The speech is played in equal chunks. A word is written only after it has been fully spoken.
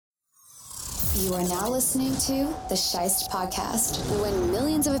You are now listening to the Scheist Podcast, when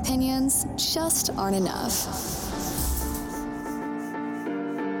millions of opinions just aren't enough.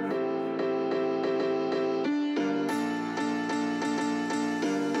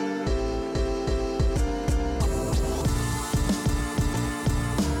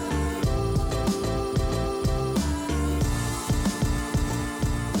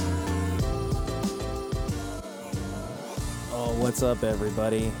 What's up,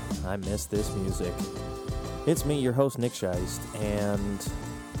 everybody? I miss this music. It's me, your host, Nick Scheist, and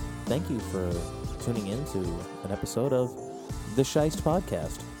thank you for tuning in to an episode of the Scheist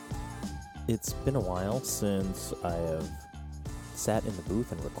Podcast. It's been a while since I have sat in the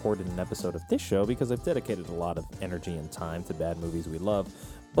booth and recorded an episode of this show because I've dedicated a lot of energy and time to bad movies we love,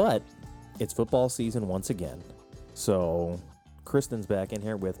 but it's football season once again. So Kristen's back in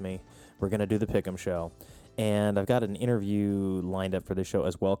here with me. We're going to do the Pick'em show. And I've got an interview lined up for this show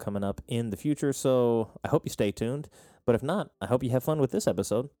as well coming up in the future, so I hope you stay tuned. But if not, I hope you have fun with this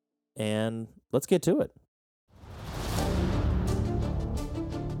episode, and let's get to it.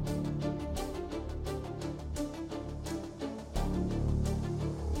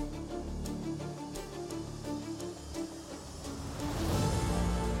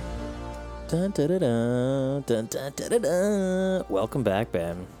 Dun, dun, dun, dun, dun, dun, dun, dun. Welcome back,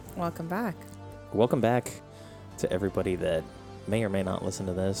 Ben. Welcome back. Welcome back to everybody that may or may not listen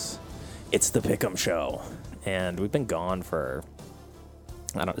to this. It's the Pick'em show, and we've been gone for,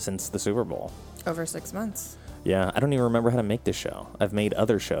 since the Super Bowl. Over 6 months. Yeah, I don't even remember how to make this show. I've made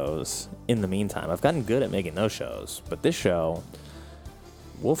other shows in the meantime. I've gotten good at making those shows, but this show,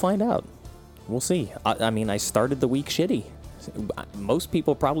 we'll find out. We'll see. I started the week shitty. Most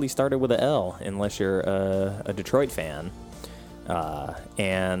people probably started with a L, unless you're a Detroit fan.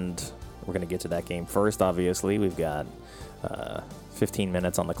 And we're going to get to that game first, obviously. We've got 15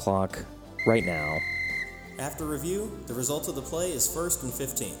 minutes on the clock right now. After review, the result of the play is 1st and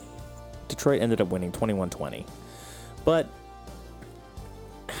 15. Detroit ended up winning 21-20. But,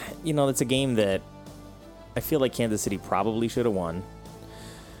 it's a game that I feel like Kansas City probably should have won.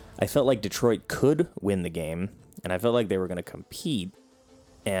 I felt like Detroit could win the game, and I felt like they were going to compete.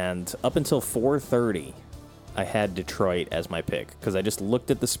 And up until 4:30... I had Detroit as my pick because I just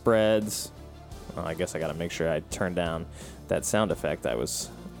looked at the spreads. Oh, I guess I got to make sure I turn down that sound effect I was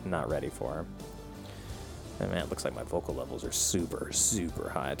not ready for. And man, it looks like my vocal levels are super, super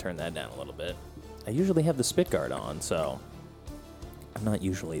high. I turned that down a little bit. I usually have the spit guard on, so I'm not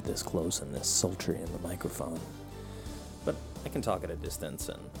usually this close and this sultry in the microphone. But I can talk at a distance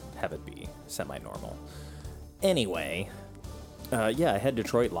and have it be semi-normal. Anyway, I had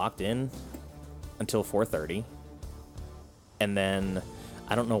Detroit locked in until 4:30, and then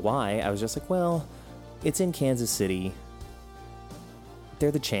I don't know why I was just like, well, it's in Kansas City,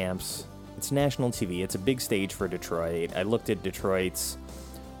 they're the champs, it's national TV, it's a big stage for Detroit. I looked at Detroit's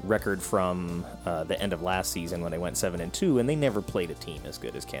record from the end of last season when they went 7-2, and they never played a team as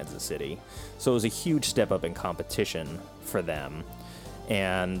good as Kansas City, so it was a huge step up in competition for them.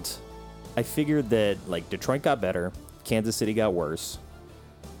 And I figured that Detroit got better, Kansas City got worse.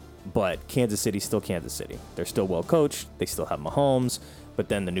 But Kansas City's still Kansas City. They're still well coached. They still have Mahomes. But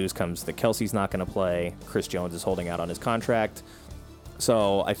then the news comes that Kelsey's not going to play. Chris Jones is holding out on his contract.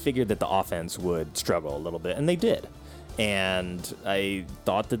 So I figured that the offense would struggle a little bit, and they did. And I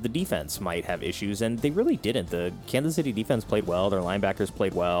thought that the defense might have issues, and they really didn't. The Kansas City defense played well. Their linebackers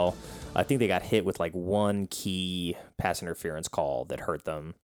played well. I think they got hit with one key pass interference call that hurt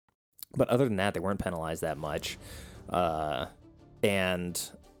them. But other than that, they weren't penalized that much. And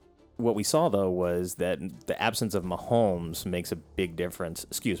what we saw, though, was that the absence of Mahomes makes a big difference.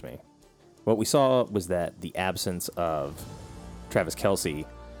 Excuse me. What we saw was that the absence of Travis Kelce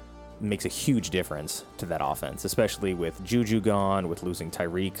makes a huge difference to that offense, especially with Juju gone, with losing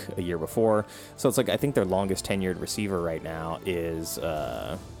Tyreek a year before. So it's I think their longest tenured receiver right now is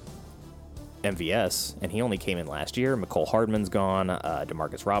MVS, and he only came in last year. Mecole Hardman's gone.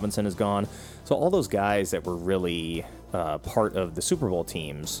 Demarcus Robinson is gone. So all those guys that were really part of the Super Bowl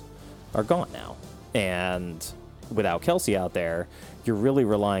teams are gone now. And without Kelce out there, you're really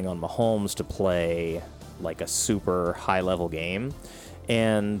relying on Mahomes to play a super high-level game.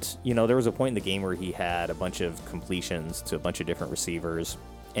 And, there was a point in the game where he had a bunch of completions to a bunch of different receivers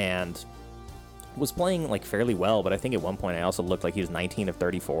and was playing fairly well, but I think at one point I also looked like he was 19 of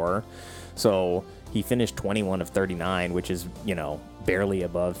 34. So he finished 21 of 39, which is, barely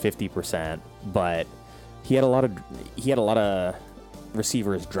above 50%, but he had a lot of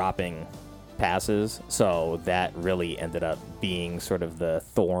receivers dropping passes, so that really ended up being sort of the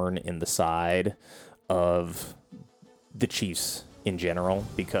thorn in the side of the Chiefs in general,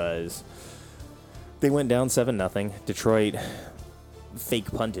 because They went down 7-0. Detroit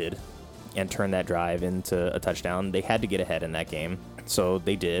fake punted and turned that drive into a touchdown. They had to get ahead in that game, so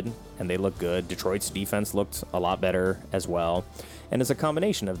they did, and they looked good. Detroit's defense looked a lot better as well, and it's a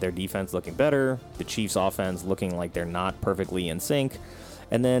combination of their defense looking better, the Chiefs' offense looking like they're not perfectly in sync,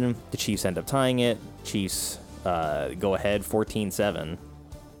 and then the Chiefs end up tying it. Chiefs go ahead 14-7,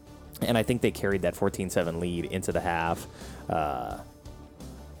 and I think they carried that 14-7 lead into the half,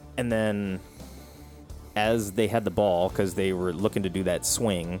 and then as they had the ball, because they were looking to do that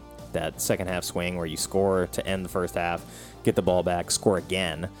swing, that second half swing where you score to end the first half, get the ball back, score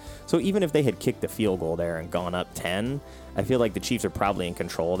again. So even if they had kicked the field goal there and gone up 10, I feel like the Chiefs are probably in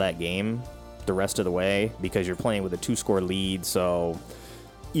control of that game the rest of the way, because you're playing with a 2-score lead. So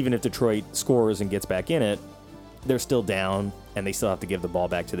even if Detroit scores and gets back in it, they're still down and they still have to give the ball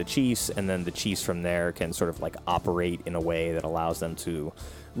back to the Chiefs, and then the Chiefs from there can sort of like operate in a way that allows them to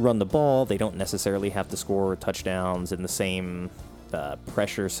run the ball. They don't necessarily have to score touchdowns in the same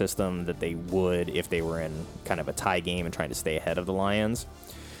pressure system that they would if they were in kind of a tie game and trying to stay ahead of the Lions.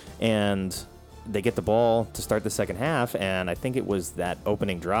 And they get the ball to start the second half, and I think it was that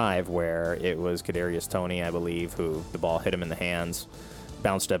opening drive where it was Kadarius Toney, I believe, who the ball hit him in the hands,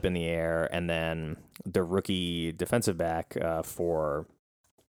 bounced up in the air, and then the rookie defensive back for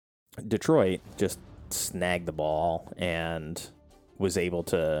Detroit just snagged the ball and was able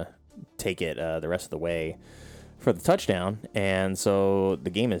to take it the rest of the way for the touchdown. And so the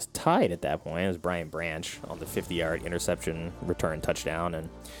game is tied at that point. It was Brian Branch on the 50-yard interception return touchdown. And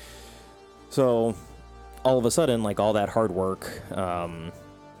so all of a sudden, like, all that hard work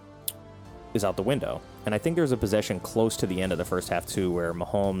is out the window. And I think there's a possession close to the end of the first half, too, where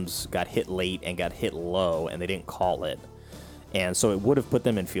Mahomes got hit late and got hit low, and they didn't call it. And so it would have put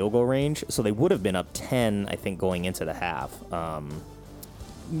them in field goal range. So they would have been up 10, I think, going into the half.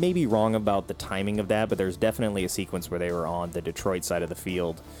 Maybe wrong about the timing of that, but there's definitely a sequence where they were on the Detroit side of the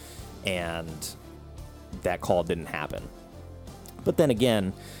field, and that call didn't happen. But then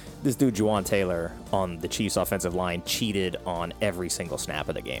again, this dude, Juwan Taylor, on the Chiefs offensive line, cheated on every single snap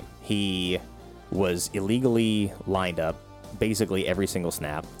of the game. He was illegally lined up basically every single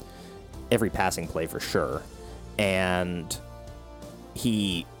snap, every passing play for sure, and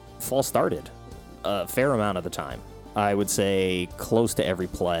he false started a fair amount of the time. I would say close to every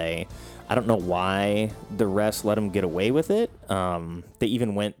play. I don't know why the refs let him get away with it. They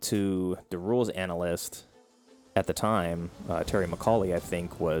even went to the rules analyst at the time. Terry McCauley, I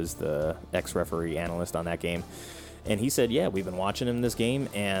think, was the ex-referee analyst on that game. And he said, yeah, we've been watching him this game,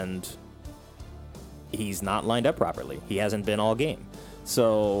 and he's not lined up properly. He hasn't been all game.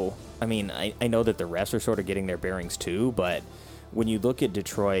 So, I mean, I know that the refs are sort of getting their bearings too, but when you look at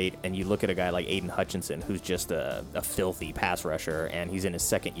Detroit and you look at a guy like Aiden Hutchinson, who's just a filthy pass rusher, and he's in his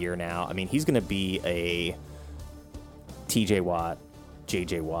second year now, I mean, he's going to be a TJ Watt,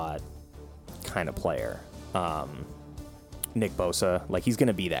 JJ Watt kind of player. Nick Bosa, like, he's going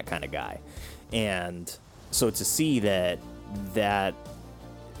to be that kind of guy. And so to see that the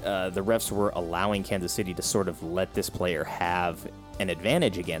refs were allowing Kansas City to sort of let this player have an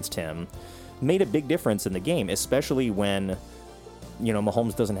advantage against him made a big difference in the game, especially when, you know,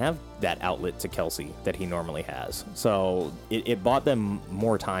 Mahomes doesn't have that outlet to Kelsey that he normally has. So it bought them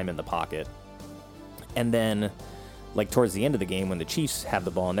more time in the pocket. And then, like, towards the end of the game, when the Chiefs have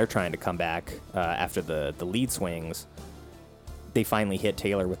the ball and they're trying to come back after the lead swings, they finally hit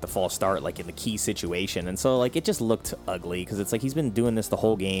Taylor with the false start, like, in the key situation. And so, like, it just looked ugly, because it's like he's been doing this the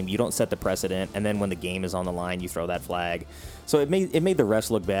whole game. You don't set the precedent, and then when the game is on the line, you throw that flag. So it made the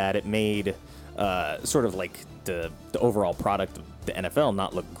refs look bad. It made sort of like the overall product of the NFL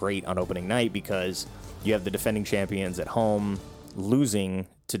not look great on opening night, because you have the defending champions at home losing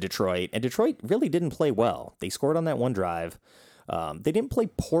to Detroit, and Detroit really didn't play well. They scored on that one drive. They didn't play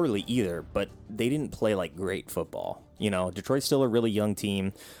poorly either, but they didn't play like great football. You know, Detroit's still a really young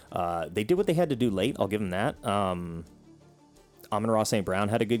team. They did what they had to do late. I'll give them that. Amon-Ra St. Brown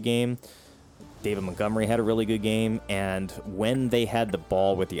had a good game. David Montgomery had a really good game. And when they had the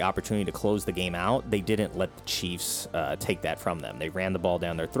ball with the opportunity to close the game out, they didn't let the Chiefs take that from them. They ran the ball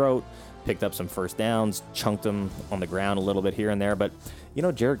down their throat, picked up some first downs, chunked them on the ground a little bit here and there. But, you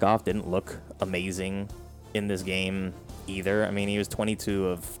know, Jared Goff didn't look amazing in this game either. I mean, he was 22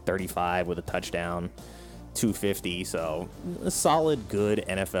 of 35 with a touchdown, 250. So a solid, good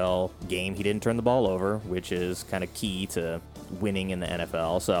NFL game. He didn't turn the ball over, which is kind of key to winning in the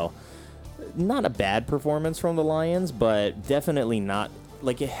NFL. So not a bad performance from the Lions, but definitely not,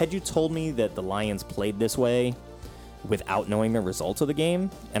 like, had you told me that the Lions played this way without knowing the results of the game,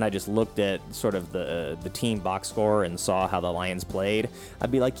 and I just looked at sort of the team box score and saw how the Lions played,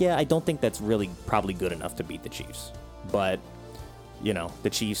 I'd be like, yeah, I don't think that's really probably good enough to beat the Chiefs. But, you know, the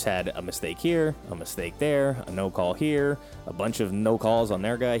Chiefs had a mistake here, a mistake there, a no call here, a bunch of no calls on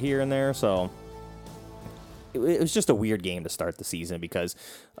their guy here and there, so it was just a weird game to start the season because,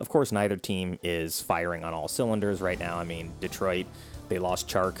 of course, neither team is firing on all cylinders right now. I mean, Detroit, they lost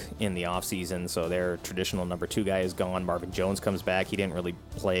Chark in the offseason, so their traditional number 2 guy is gone. Marvin Jones comes back. He didn't really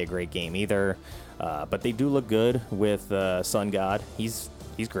play a great game either, but they do look good with Sun God. He's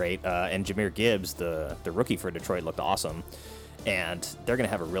great, and Jahmyr Gibbs, the rookie for Detroit, looked awesome. And they're going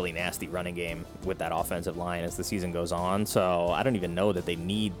to have a really nasty running game with that offensive line as the season goes on. So I don't even know that they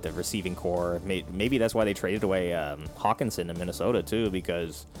need the receiving core. Maybe that's why they traded away Hawkinson to Minnesota, too,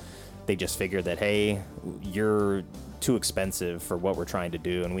 because they just figured that, hey, you're too expensive for what we're trying to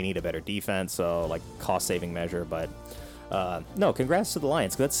do, and we need a better defense. So, like, cost-saving measure. But, no, congrats to the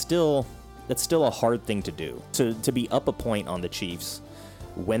Lions, because that's still a hard thing to do. To be up a point on the Chiefs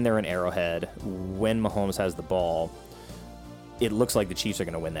when they're in Arrowhead, when Mahomes has the ball, it looks like the Chiefs are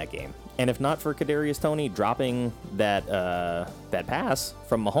going to win that game. And if not for Kadarius Toney dropping that pass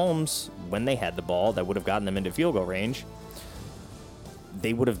from Mahomes when they had the ball that would have gotten them into field goal range,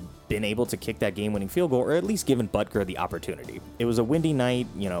 they would have been able to kick that game-winning field goal, or at least given Butker the opportunity. It was a windy night,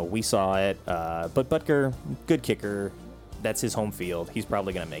 you know, we saw it, but Butker, good kicker, that's his home field. He's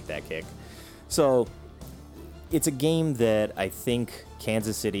probably going to make that kick. So it's a game that I think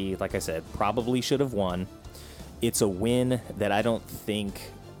Kansas City, like I said, probably should have won. It's a win that I don't think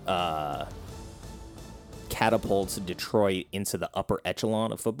catapults Detroit into the upper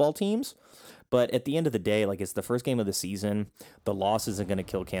echelon of football teams. But at the end of the day, like, it's the first game of the season. The loss isn't going to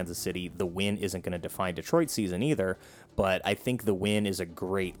kill Kansas City. The win isn't going to define Detroit's season either. But I think the win is a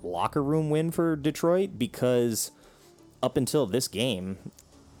great locker room win for Detroit because up until this game,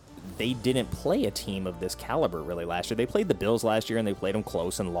 they didn't play a team of this caliber really last year. They played the Bills last year, and they played them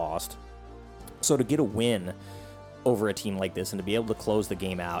close and lost. So to get a win over a team like this and to be able to close the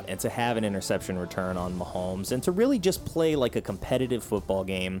game out and to have an interception return on Mahomes and to really just play like a competitive football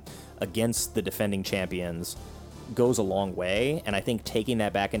game against the defending champions goes a long way. And I think taking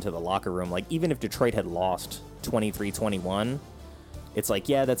that back into the locker room, like even if Detroit had lost 23-21, it's like,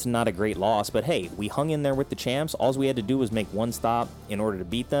 yeah, that's not a great loss, but hey, we hung in there with the champs. All we had to do was make one stop in order to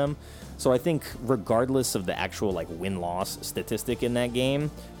beat them. So I think regardless of the actual like win-loss statistic in that game,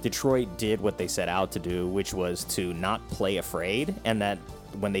 Detroit did what they set out to do, which was to not play afraid, and that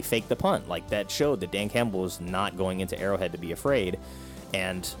when they faked the punt, like that showed that Dan Campbell was not going into Arrowhead to be afraid.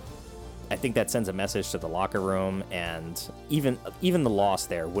 And I think that sends a message to the locker room, and even the loss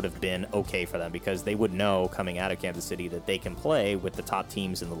there would have been okay for them because they would know coming out of Kansas City that they can play with the top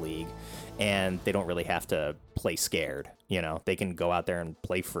teams in the league, and they don't really have to play scared. You know, they can go out there and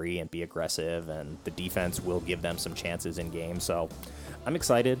play free and be aggressive, and the defense will give them some chances in games. So I'm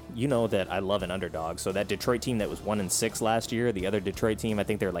excited. You know that I love an underdog. So that Detroit team that was 1-6 last year, the other Detroit team, I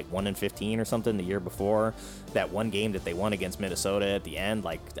think they're like 1-15 or something the year before. That one game that they won against Minnesota at the end,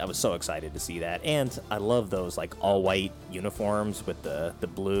 like I was so excited to see that. And I love those like all white uniforms with the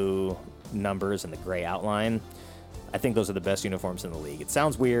blue numbers and the gray outline. I think those are the best uniforms in the league. It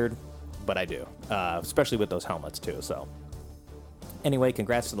sounds weird, but I do, especially with those helmets too. So anyway,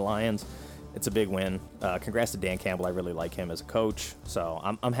 congrats to the Lions. It's a big win. Congrats to Dan Campbell. I really like him as a coach, so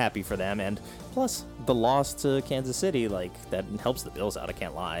I'm happy for them. And plus, the loss to Kansas City, like, that helps the Bills out, I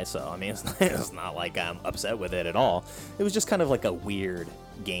can't lie. So, I mean, it's not like I'm upset with it at all. It was just kind of like a weird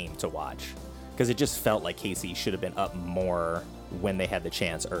game to watch because it just felt like KC should have been up more when they had the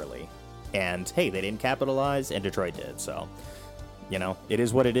chance early. And, hey, they didn't capitalize, and Detroit did. So, you know, it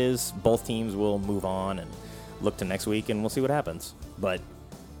is what it is. Both teams will move on and look to next week, and we'll see what happens. But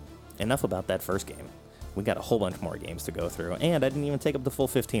enough about that first game. We got a whole bunch more games to go through, and I didn't even take up the full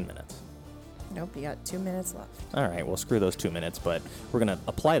 15 minutes. Nope, you got 2 minutes left. All right, well, screw those 2 minutes, but we're going to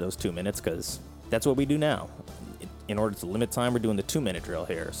apply those 2 minutes because that's what we do now. In order to limit time, we're doing the 2-minute drill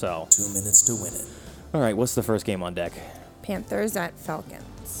here, so 2 minutes to win it. all right, what's the first game on deck? Panthers at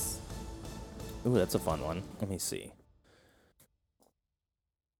Falcons. Ooh, that's a fun one. Let me see.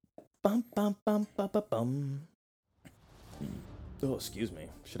 Bum, bum, bum, bum, bum, bum. Oh, excuse me.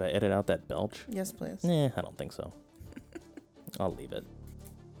 Should I edit out that belch? Yes, please. I don't think so. I'll leave it.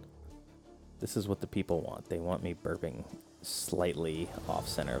 This is what the people want. They want me burping slightly off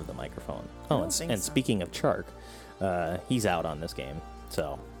center of the microphone. Oh, and so. Speaking of Chark, he's out on this game.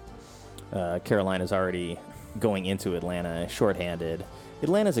 So Carolina's already going into Atlanta shorthanded.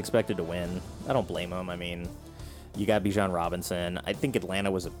 Atlanta's expected to win. I don't blame them. I mean, You got Bijan Robinson. I think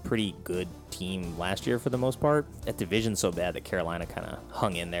Atlanta was a pretty good team last year for the most part. That division's so bad that Carolina kind of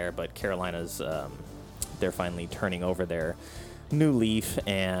hung in there, but Carolina's they're finally turning over their new leaf,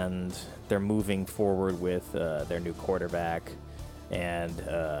 and they're moving forward with their new quarterback, and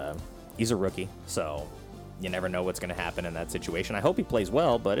he's a rookie, so you never know what's going to happen in that situation. I hope he plays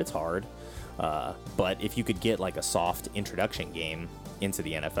well, but it's hard. But if you could get like a soft introduction game into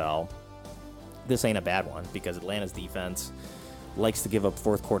the NFL, this ain't a bad one, because Atlanta's defense likes to give up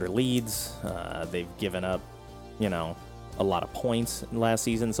fourth quarter leads. They've given up, a lot of points last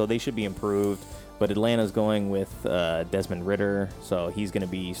season, so they should be improved. But Atlanta's going with Desmond Ridder, so he's going to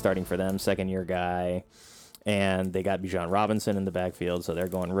be starting for them, second-year guy. And they got Bijan Robinson in the backfield, so they're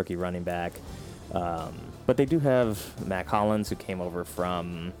going rookie running back. But they do have Mac Hollins, who came over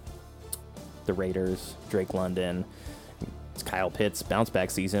from the Raiders, Drake London. It's Kyle Pitts'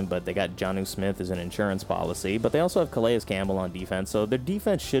 bounce-back season, but they got Jonnu Smith as an insurance policy. But they also have Calais Campbell on defense, so their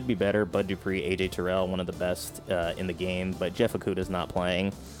defense should be better. Bud Dupree, A.J. Terrell, one of the best in the game, but Jeff Okudah's not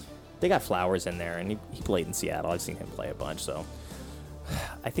playing. They got Flowers in there, and he played in Seattle. I've seen him play a bunch, so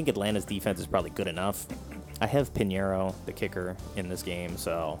I think Atlanta's defense is probably good enough. I have Pinheiro, the kicker, in this game,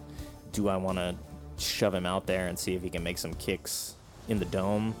 so do I want to shove him out there and see if he can make some kicks in the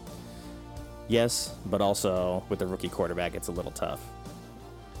dome? Yes, but also with the rookie quarterback, it's a little tough.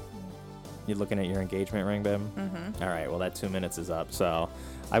 You looking at your engagement ring, babe? Mm-hmm. All right, well, that 2 minutes is up. So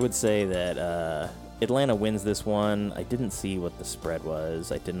I would say that Atlanta wins this one. I didn't see what the spread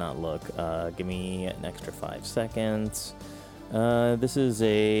was. I did not look. Give me an extra 5 seconds. This is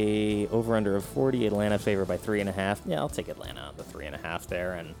a over-under of 40. Atlanta favored by 3.5. Yeah, I'll take Atlanta on the 3.5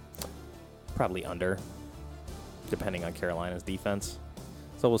 there, and probably under, depending on Carolina's defense.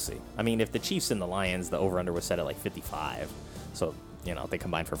 So we'll see. I mean, if the Chiefs and the Lions, the over-under was set at like 55. So, they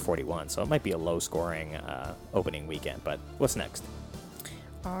combined for 41. So it might be a low-scoring opening weekend. But what's next?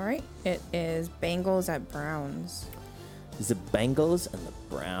 All right. It is Bengals at Browns. Is it Bengals and the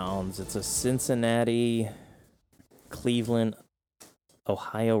Browns? It's a Cincinnati, Cleveland,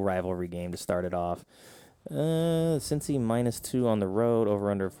 Ohio rivalry game to start it off. Cincy -2 on the road,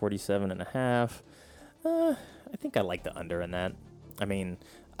 over-under 47.5. I think I like the under in that. I mean,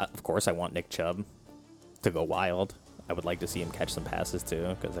 of course, I want Nick Chubb to go wild. I would like to see him catch some passes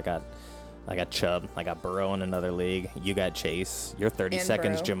too, because I got Chubb, I got Burrow in another league. You got Chase. You're 30 and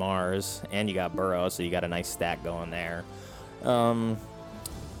seconds Burrow. Jamar's, and you got Burrow, so you got a nice stack going there. And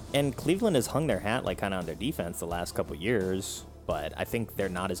Cleveland has hung their hat kind of on their defense the last couple years, but I think they're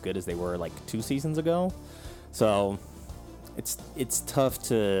not as good as they were 2 seasons ago. So it's tough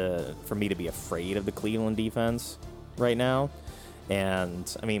for me to be afraid of the Cleveland defense right now.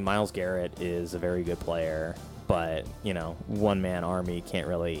 And, I mean, Myles Garrett is a very good player, but, one-man army can't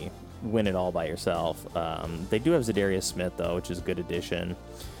really win it all by yourself. They do have Zadarius Smith, though, which is a good addition.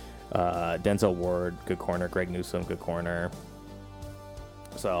 Denzel Ward, good corner. Greg Newsome, good corner.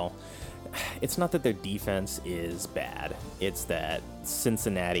 So, it's not that their defense is bad. It's that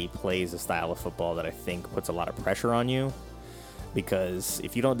Cincinnati plays a style of football that I think puts a lot of pressure on you. Because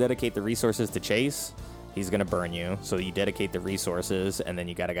if you don't dedicate the resources to Chase, he's going to burn you. So you dedicate the resources, and then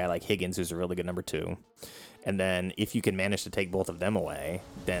you got a guy like Higgins who's a really good number 2. And then if you can manage to take both of them away,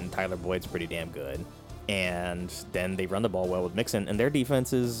 then Tyler Boyd's pretty damn good. And then they run the ball well with Mixon, and their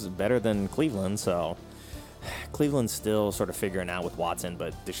defense is better than Cleveland. So Cleveland's still sort of figuring out with Watson,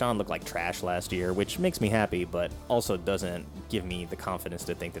 but Deshaun looked like trash last year, which makes me happy, but also doesn't give me the confidence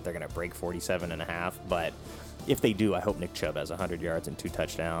to think that they're going to break 47.5. But if they do, I hope Nick Chubb has 100 yards and 2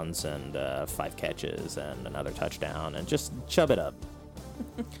 touchdowns and 5 catches and another touchdown, and just chub it up.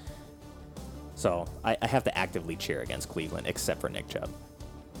 So I have to actively cheer against Cleveland, except for Nick Chubb.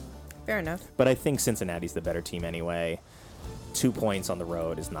 Fair enough. But I think Cincinnati's the better team anyway. 2 points on the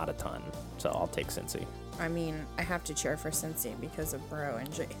road is not a ton, so I'll take Cincy. I mean, I have to cheer for Cincy because of Burrow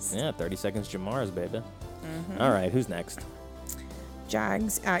and Chase. Yeah, 30 seconds Jamar's, baby. Mm-hmm. All right, who's next?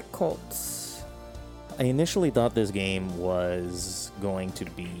 Jags at Colts. I initially thought this game was going to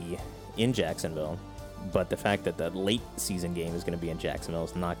be in Jacksonville, but the fact that the late season game is going to be in Jacksonville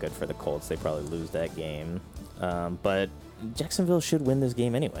is not good for the Colts. They probably lose that game. But Jacksonville should win this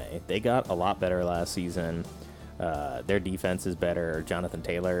game anyway. They got a lot better last season. Their defense is better. Jonathan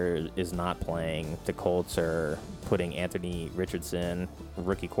Taylor is not playing. The Colts are putting Anthony Richardson,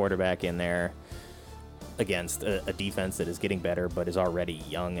 rookie quarterback, in there against a defense that is getting better but is already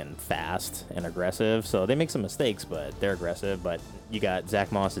young and fast and aggressive. So they make some mistakes, but they're aggressive. But you got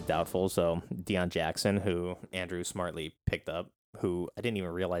Zach Moss is doubtful, so Deion Jackson, who Andrew smartly picked up, who I didn't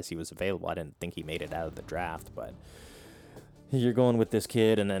even realize he was available. I didn't think he made it out of the draft, but you're going with this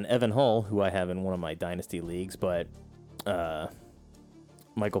kid, and then Evan Hull, who I have in one of my dynasty leagues, but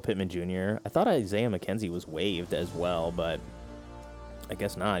Michael Pittman Jr. I thought Isaiah McKenzie was waived as well, but I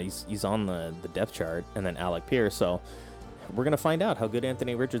guess not. He's on the depth chart, and then Alec Pierce. So we're gonna find out how good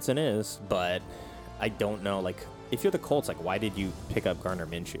Anthony Richardson is, but I don't know. Like, if you're the Colts, like, why did you pick up Gardner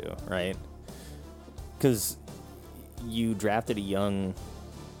Minshew, right? Because you drafted a young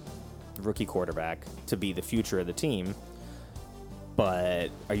rookie quarterback to be the future of the team. But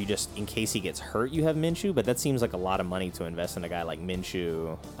are you just, in case he gets hurt, you have Minshew? But that seems like a lot of money to invest in a guy like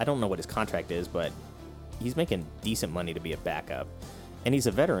Minshew. I don't know what his contract is, but he's making decent money to be a backup. And he's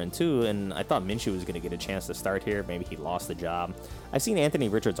a veteran, too, and I thought Minshew was going to get a chance to start here. Maybe he lost the job. I've seen Anthony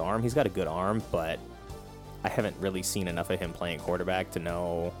Richards' arm. He's got a good arm, but I haven't really seen enough of him playing quarterback to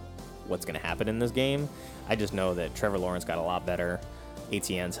know what's going to happen in this game. I just know that Trevor Lawrence got a lot better.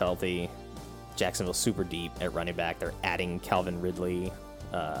 ATN's healthy. Jacksonville's super deep at running back. They're adding Calvin Ridley,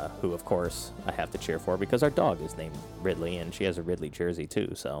 who, of course, I have to cheer for because our dog is named Ridley, and she has a Ridley jersey,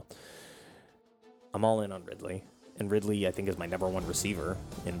 too. So I'm all in on Ridley. And Ridley, I think, is my number one receiver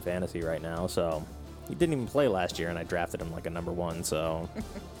in fantasy right now. So he didn't even play last year, and I drafted him like a number one. So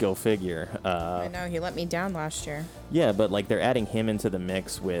go figure. I know, he let me down last year. Yeah, but like they're adding him into the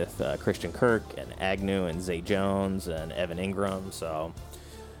mix with Christian Kirk and Agnew and Zay Jones and Evan Ingram. So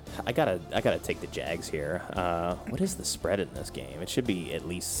I gotta take the Jags here. What is the spread in this game? It should be at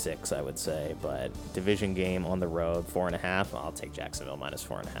least 6, I would say. But division game on the road, 4.5. I'll take Jacksonville minus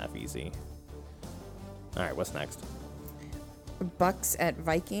 4.5 easy. All right, what's next? Bucks at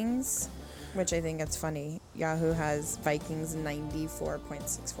Vikings, which I think it's funny. Yahoo has Vikings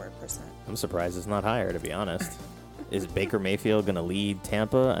 94.64%. I'm surprised it's not higher, to be honest. Is Baker Mayfield going to lead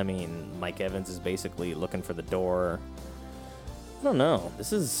Tampa? I mean, Mike Evans is basically looking for the door. I don't know.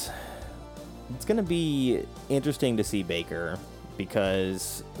 It's going to be interesting to see Baker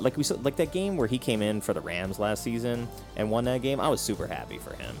because like we saw, like that game where he came in for the Rams last season and won that game, I was super happy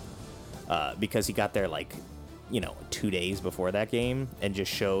for him. Because he got there 2 days before that game and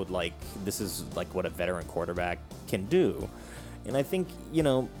just showed like this is like what a veteran quarterback can do. And I think,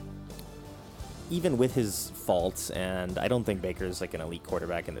 even with his faults, and I don't think Baker's like an elite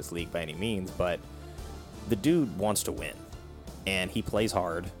quarterback in this league by any means, but the dude wants to win and he plays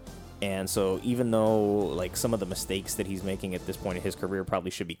hard. And so even though like some of the mistakes that he's making at this point in his career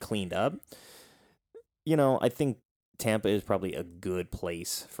probably should be cleaned up, I think Tampa is probably a good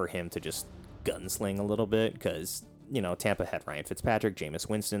place for him to just gunsling a little bit because, Tampa had Ryan Fitzpatrick, Jameis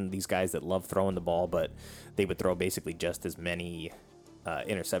Winston, these guys that love throwing the ball, but they would throw basically just as many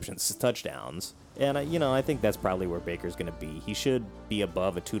interceptions as touchdowns. And, I think that's probably where Baker's going to be. He should be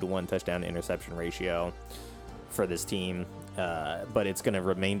above a 2-to-1 touchdown to interception ratio for this team, but it's going to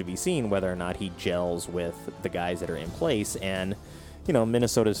remain to be seen whether or not he gels with the guys that are in place. And,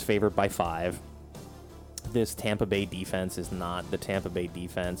 Minnesota's favored by 5. This Tampa Bay defense is not the Tampa Bay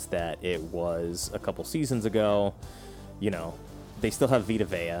defense that it was a couple seasons ago. They still have Vita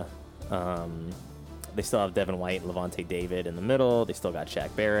Vea. They still have Devin White and Levante David in the middle. They still got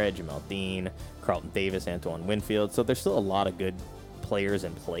Shaq Barrett, Jamel Dean, Carlton Davis, Antoine Winfield. So there's still a lot of good players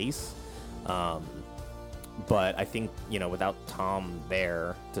in place. But I think, without Tom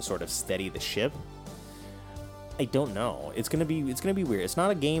there to sort of steady the ship, I don't know. It's gonna be weird. It's not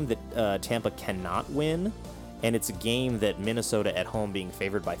a game that Tampa cannot win, and it's a game that Minnesota at home being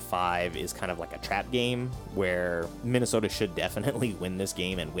favored by 5 is kind of like a trap game where Minnesota should definitely win this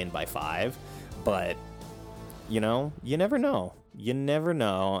game and win by 5. But you never know. You never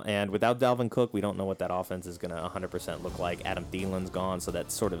know. And without Dalvin Cook, we don't know what that offense is gonna 100% look like. Adam Thielen's gone, so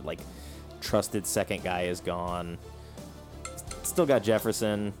that sort of like trusted second guy is gone. Still got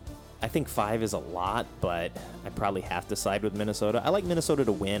Jefferson. I think 5 is a lot, but I probably have to side with Minnesota. I like Minnesota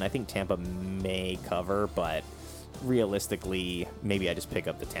to win. I think Tampa may cover, but realistically, maybe I just pick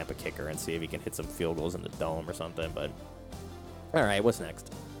up the Tampa kicker and see if he can hit some field goals in the dome or something. But all right, what's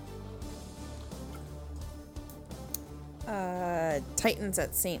next? Titans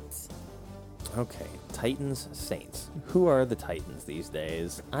at Saints. Okay, Titans, Saints. Who are the Titans these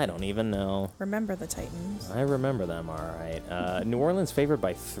days? I don't even know. Remember the Titans. I remember them, all right. New Orleans favored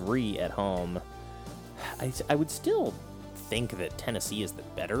by 3 at home. I would still think that Tennessee is the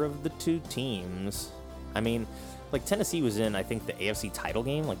better of the two teams. I mean, like Tennessee was in, I think, the AFC title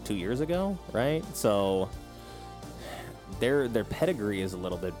game like 2 years ago, right? So their pedigree is a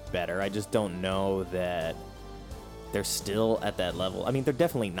little bit better. I just don't know that they're still at that level. I mean, they're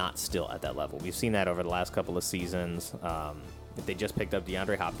definitely not still at that level. We've seen that over the last couple of seasons. They just picked up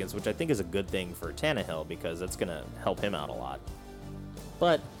DeAndre Hopkins, which I think is a good thing for Tannehill because that's going to help him out a lot.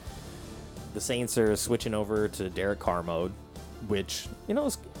 But the Saints are switching over to Derek Carr mode. which, did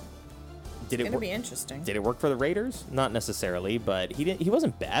It's going to be interesting. Did it work for the Raiders? Not necessarily, but he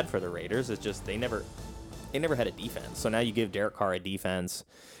wasn't bad for the Raiders. It's just they never had a defense. So now you give Derek Carr a defense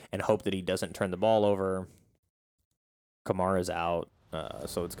and hope that he doesn't turn the ball over. Kamara's out,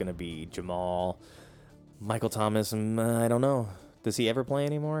 so it's going to be Jamal. Michael Thomas, I don't know. Does he ever play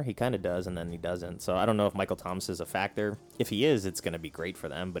anymore? He kind of does, and then he doesn't. So I don't know if Michael Thomas is a factor. If he is, it's going to be great for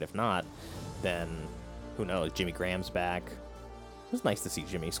them. But if not, then who knows? Jimmy Graham's back. It was nice to see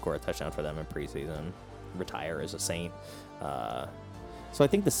Jimmy score a touchdown for them in preseason. Retire as a Saint. So I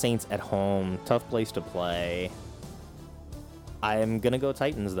think the Saints at home, tough place to play. I'm going to go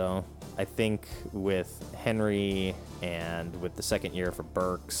Titans, though. I think with Henry and with the second year for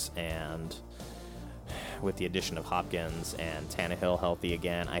Burks and with the addition of Hopkins and Tannehill healthy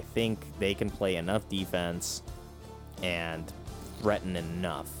again, I think they can play enough defense and threaten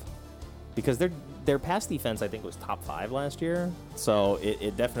enough. Because their pass defense, I think, was top 5 last year. So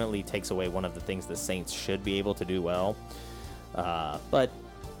it definitely takes away one of the things the Saints should be able to do well. But,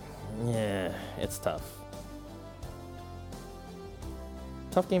 yeah, it's tough.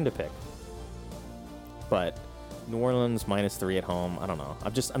 Tough game to pick. But New Orleans -3 at home, I don't know.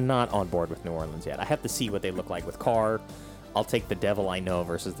 I'm not on board with New Orleans yet. I have to see what they look like with Carr. I'll take the devil I know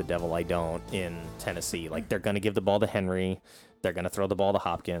versus the devil I don't in Tennessee. Like, they're going to give the ball to Henry. They're going to throw the ball to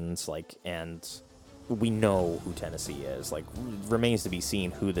Hopkins. And we know who Tennessee is. Remains to be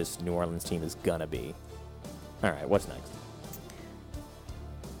seen who this New Orleans team is going to be. All right, what's next?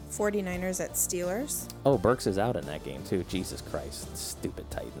 49ers at Steelers. Oh, Burks is out in that game, too. Jesus Christ. Stupid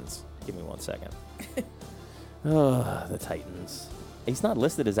Titans. Give me 1 second. Oh, the Titans. He's not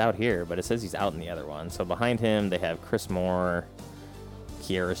listed as out here, but it says he's out in the other one. So behind him, they have Chris Moore,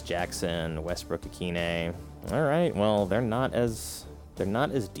 Kieris Jackson, Westbrook Akine. All right, well, they're not as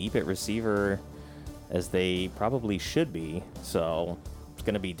deep at receiver as they probably should be. So it's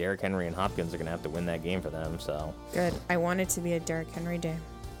going to be Derrick Henry and Hopkins are going to have to win that game for them. So good. I want it to be a Derrick Henry day.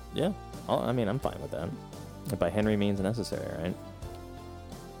 Yeah, I'm fine with that. If by Henry means necessary, right?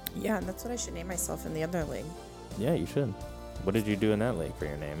 Yeah, that's what I should name myself in the other league. Yeah, you should. What did you do in that league for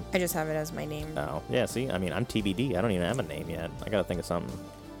your name? I just have it as my name. Oh, yeah, see? I'm TBD. I don't even have a name yet. I got to think of something.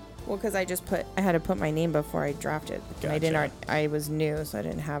 Well, because I had to put my name before I drafted. Gotcha. I was new, so I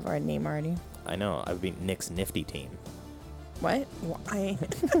didn't have our name already. I know. I would be Nick's Nifty Team. What? Why?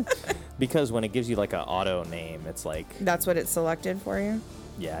 Because when it gives you like an auto name, it's like... That's what it selected for you?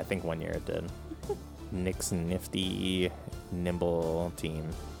 Yeah, I think one year it did. Nick's Nifty Nimble Team.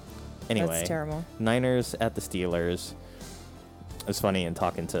 Anyway, that's terrible. Niners at the Steelers. It was funny in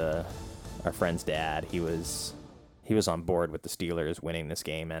talking to our friend's dad. He was on board with the Steelers winning this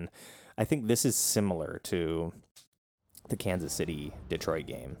game, and I think this is similar to the Kansas City Detroit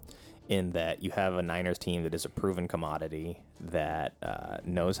game in that you have a Niners team that is a proven commodity that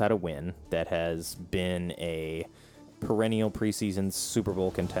knows how to win, that has been a perennial preseason Super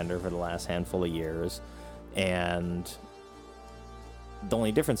Bowl contender for the last handful of years, and the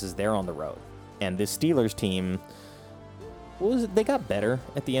only difference is they're on the road. And this Steelers team, they got better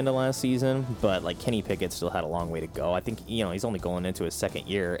at the end of last season, but like Kenny Pickett still had a long way to go. I think, he's only going into his second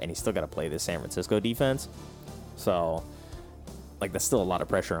year, and he's still got to play the San Francisco defense. So, that's still a lot of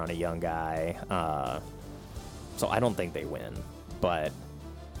pressure on a young guy. So I don't think they win, but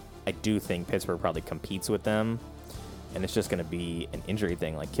I do think Pittsburgh probably competes with them, and it's just going to be an injury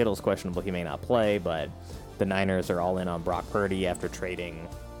thing. Like, Kittle's questionable. He may not play, but the Niners are all in on Brock Purdy after trading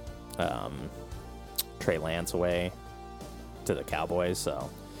Trey Lance away to the Cowboys. So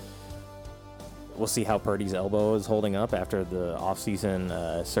we'll see how Purdy's elbow is holding up after the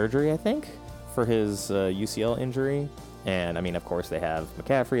offseason surgery, I think, for his UCL injury. And, of course, they have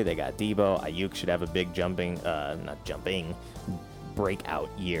McCaffrey. They got Debo. Ayuk should have a big breakout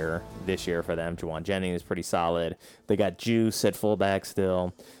year this year for them. Juwan Jennings is pretty solid. They got Juice at fullback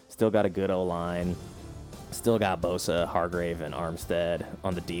still. Still got a good O-line. Still got Bosa, Hargrave, and Armstead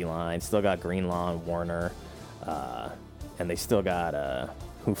on the D-line. Still got Greenlaw and Warner. And they still got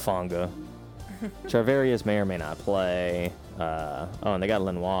Hufanga. Charvarius may or may not play. And they got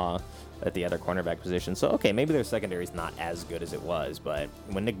Lenoir at the other cornerback position. So, okay, maybe their secondary is not as good as it was, but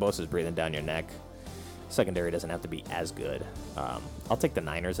when Nick Bosa's breathing down your neck, secondary doesn't have to be as good. I'll take the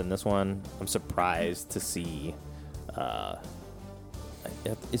Niners in this one. I'm surprised to see...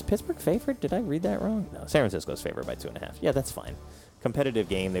 is Pittsburgh favored? Did I read that wrong? No, San Francisco's favored by 2.5. Yeah, that's fine. Competitive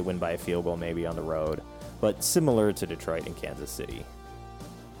game. They win by a field goal maybe on the road, but similar to Detroit and Kansas City.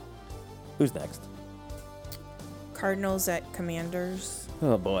 Who's next? Cardinals at Commanders.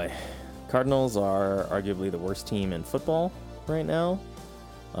 Oh, boy. Cardinals are arguably the worst team in football right now.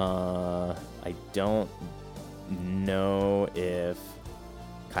 I don't know if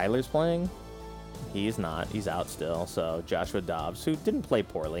Kyler's playing. He's not. He's out still. So Joshua Dobbs, who didn't play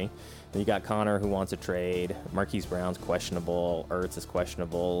poorly. Then you got Connor, who wants a trade. Marquise Brown's questionable. Ertz is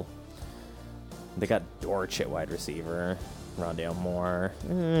questionable. They got Dortch at wide receiver. Rondale Moore.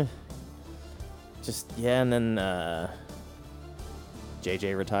 And then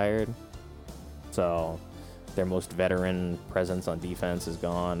JJ retired. So their most veteran presence on defense is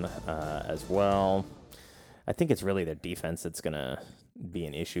gone as well. I think it's really their defense that's going to be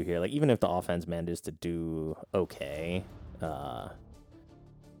an issue here. Like, even if the offense manages to do okay, they're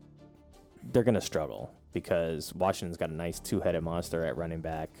going to struggle because Washington's got a nice two-headed monster at running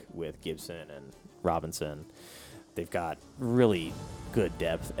back with Gibson and Robinson. They've got really good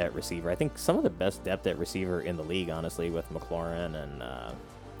depth at receiver. I think some of the best depth at receiver in the league, honestly, with McLaurin and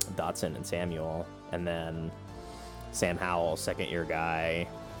Dotson and Samuel. And then Sam Howell, second-year guy.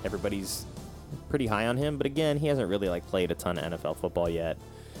 Everybody's pretty high on him, but again, he hasn't really played a ton of NFL football yet.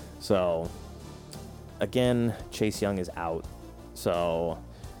 So, again, Chase Young is out. So,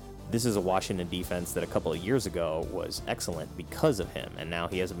 this is a Washington defense that a couple of years ago was excellent because of him, and now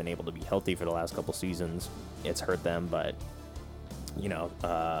he hasn't been able to be healthy for the last couple seasons. It's hurt them, but,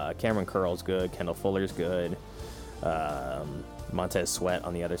 Cameron Curl's good, Kendall Fuller's good, Montez Sweat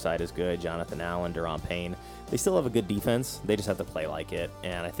on the other side is good, Jonathan Allen, Deron Payne. They still have a good defense. They just have to play like it,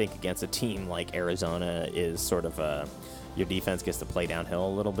 and I think against a team like Arizona is sort of your defense gets to play downhill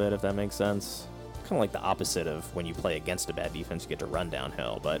a little bit, if that makes sense. Kind of like the opposite of when you play against a bad defense, you get to run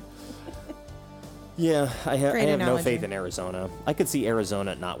downhill. But yeah, I have no faith in Arizona. I could see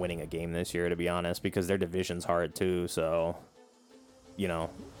Arizona not winning a game this year, to be honest, because their division's hard too. So,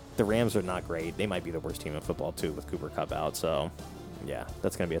 the Rams are not great. They might be the worst team in football too with Cooper Kupp out. So, yeah,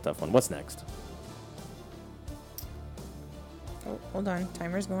 that's going to be a tough one. What's next? Oh, hold on.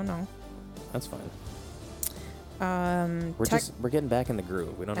 Timer's going on. That's fine. We're getting back in the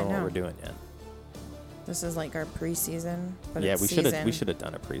groove. We don't know what we're doing yet. This is like our preseason, but yeah, it's we should have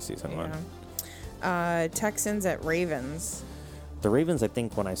done a preseason one. Texans at Ravens. The Ravens, I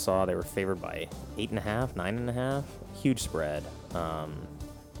think when I saw they were favored by 8.5, 9.5, huge spread. So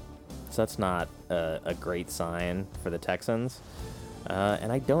that's not a great sign for the Texans.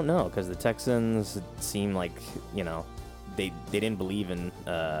 And I don't know, because the Texans seem like, they didn't believe in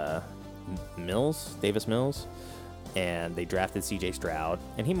Davis Mills, and they drafted C.J. Stroud,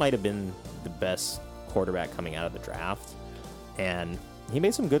 and he might have been the best quarterback coming out of the draft, and he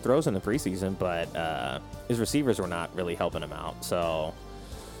made some good throws in the preseason, but his receivers were not really helping him out. So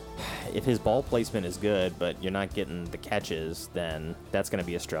if his ball placement is good, but you're not getting the catches, then that's going to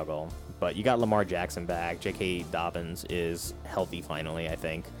be a struggle. But you got Lamar Jackson back. J.K. Dobbins is healthy finally, I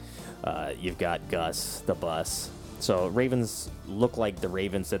think. You've got Gus, the bus. So Ravens look like the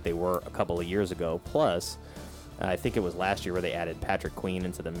Ravens that they were a couple of years ago. Plus, I think it was last year where they added Patrick Queen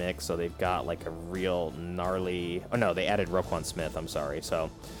into the mix. So they've got like a real gnarly... Oh, no, they added Roquan Smith. I'm sorry.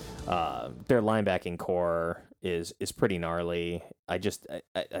 So their linebacking core is pretty gnarly. I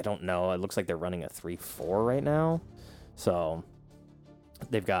don't know. It looks like they're running a 3-4 right now. So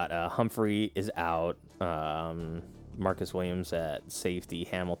they've got Humphrey is out. Marcus Williams at safety.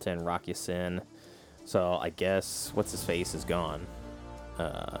 Hamilton, Rocky Sin. So I guess what's his face is gone.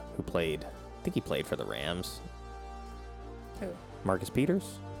 Who played? I think he played for the Rams. Who? Marcus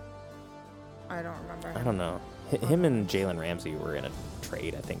Peters? I don't remember him. I don't know. Him and Jalen Ramsey were in a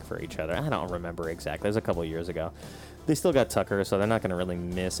trade, I think, for each other. I don't remember exactly. It was a couple of years ago. They still got Tucker, so they're not going to really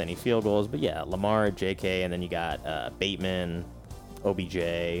miss any field goals. But yeah, Lamar, JK, and then you got Bateman,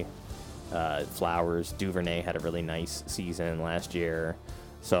 OBJ, Flowers. Duvernay had a really nice season last year.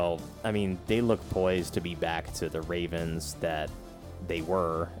 So, I mean, they look poised to be back to the Ravens that they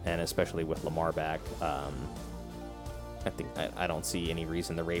were, and especially with Lamar back. I don't see any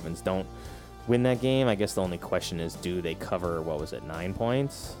reason the Ravens don't win that game. I guess the only question is, do they cover, 9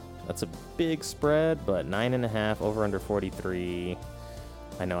 points? That's a big spread, but 9.5, over under 43.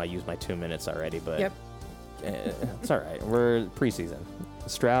 I know I used my 2 minutes already, but yep. It's all right. We're preseason.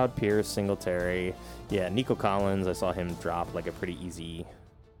 Stroud, Pierce, Singletary. Yeah, Nico Collins, I saw him drop like a pretty easy,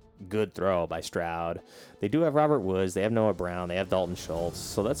 good throw by Stroud. They do have Robert Woods. They have Noah Brown. They have Dalton Schultz.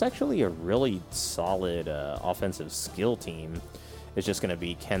 So that's actually a really solid offensive skill team. It's just going to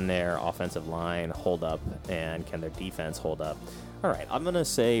be, can their offensive line hold up and can their defense hold up? All right, I'm going to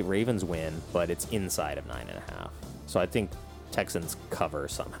say Ravens win, but it's inside of 9.5. So I think Texans cover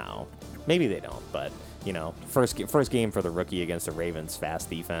somehow. Maybe they don't, but, first game for the rookie against the Ravens' fast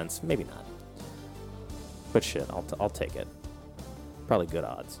defense, maybe not. But shit, I'll take it. Probably good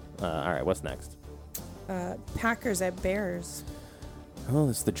odds. All right, what's next? Packers at Bears. Oh,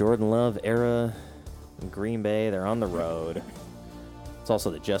 it's the Jordan Love era. Green Bay, they're on the road. It's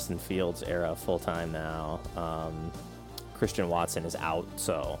also the Justin Fields era full-time now. Christian Watson is out,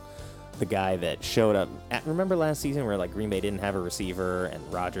 so the guy that showed up... remember last season where like Green Bay didn't have a receiver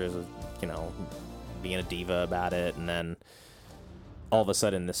and Rodgers was, being a diva about it, and then all of a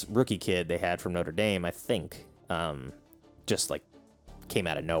sudden this rookie kid they had from Notre Dame, I think, just like came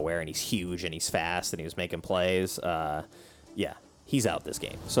out of nowhere, and he's huge and he's fast and he was making plays. Yeah, he's out this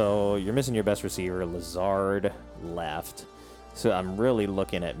game. So you're missing your best receiver. Lazard left. So I'm really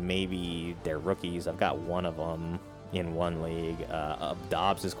looking at maybe their rookies. I've got one of them in one league.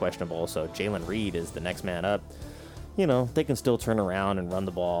 Dobbs is questionable, so Jalen Reed is the next man up. They can still turn around and run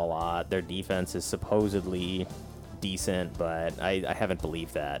the ball a lot. Their defense is supposedly decent, but I haven't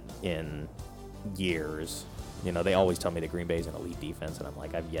believed that in years. They always tell me that Green Bay is an elite defense, and I'm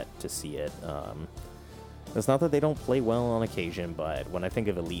like, I've yet to see it. It's not that they don't play well on occasion, but when I think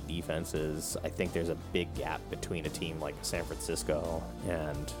of elite defenses, I think there's a big gap between a team like San Francisco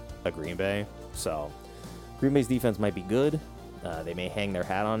and a Green Bay. So Green Bay's defense might be good. They may hang their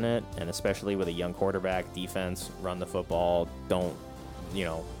hat on it, and especially with a young quarterback, defense, run the football, don't,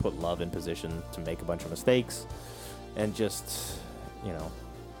 put Love in position to make a bunch of mistakes, and just,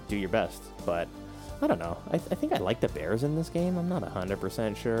 do your best. But I don't know. I think I like the Bears in this game. I'm not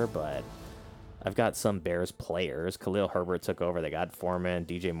 100% sure, but I've got some Bears players. Khalil Herbert took over. They got Foreman,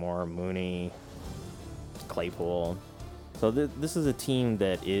 DJ Moore, Mooney, Claypool. So this is a team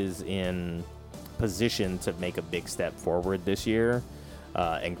that is in position to make a big step forward this year.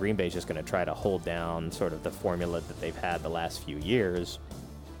 And Green Bay is just going to try to hold down sort of the formula that they've had the last few years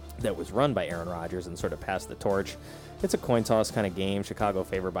that was run by Aaron Rodgers and sort of pass the torch. It's a coin toss kind of game. Chicago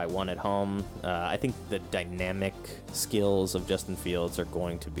favored by 1 at home. I think the dynamic skills of Justin Fields are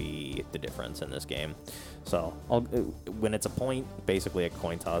going to be the difference in this game. So when it's a point, basically a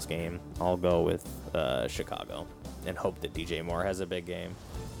coin toss game, I'll go with Chicago and hope that DJ Moore has a big game.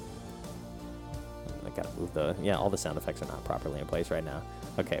 I gotta move all the sound effects are not properly in place right now.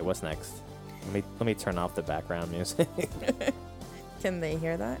 Okay, what's next? Let me turn off the background music. Can they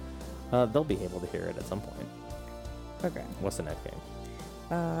hear that? They'll be able to hear it at some point. Okay. What's the next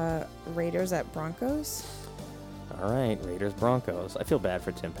game? Raiders at Broncos. All right, Raiders Broncos. I feel bad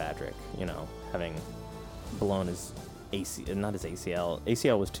for Tim Patrick, having blown his not his ACL.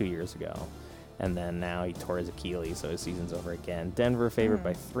 ACL was 2 years ago, and then now he tore his Achilles, so his season's over again. Denver favored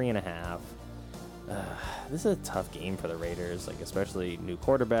by 3.5. This is a tough game for the Raiders, especially new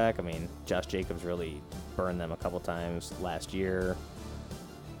quarterback. I mean, Josh Jacobs really burned them a couple times last year.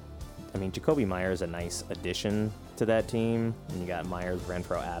 I mean, Jacoby Myers a nice addition to that team, and you got Myers,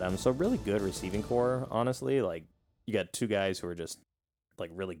 Renfro, Adams, so really good receiving core, honestly. You got two guys who are just,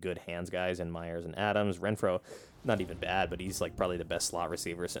 really good hands guys in Myers and Adams. Renfro, not even bad, but he's, probably the best slot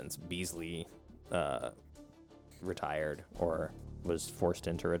receiver since Beasley retired or was forced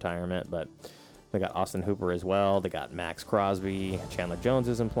into retirement, but they got Austin Hooper as well. They got Max Crosby. Chandler Jones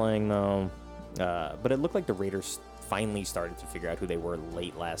isn't playing, though. But it looked like the Raiders finally started to figure out who they were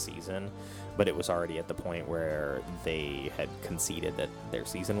late last season, but it was already at the point where they had conceded that their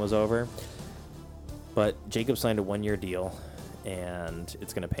season was over. But Jacobs signed a 1-year deal, and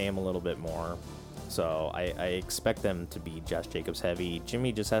it's going to pay him a little bit more. So I expect them to be Josh Jacobs heavy.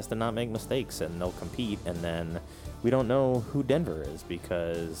 Jimmy just has to not make mistakes, and they'll compete. And then we don't know who Denver is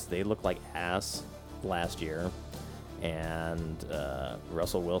because they looked like ass last year. And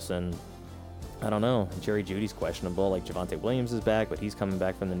Russell Wilson, I don't know. Jerry Jeudy's questionable. Javonte Williams is back, but he's coming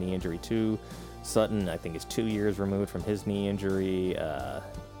back from the knee injury too. Sutton, I think, is 2 years removed from his knee injury.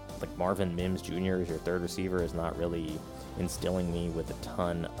 Marvin Mims Jr. as your third receiver is not really instilling me with a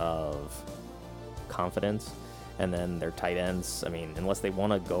ton of confidence. And then their tight ends, I mean, unless they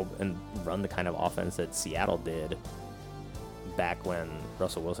want to go and run the kind of offense that Seattle did back when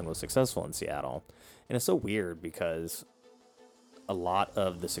Russell Wilson was successful in Seattle. And it's so weird because a lot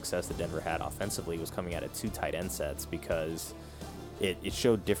of the success that Denver had offensively was coming out of 2 tight end sets because it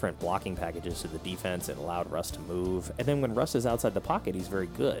showed different blocking packages to the defense. It allowed Russ to move. And then when Russ is outside the pocket, he's very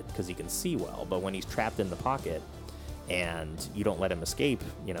good because he can see well. But when he's trapped in the pocket and you don't let him escape,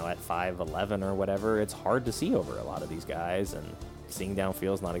 at 5'11" or whatever, it's hard to see over a lot of these guys. And seeing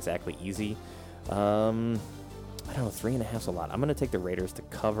downfield is not exactly easy. I don't know, 3.5's a lot. I'm going to take the Raiders to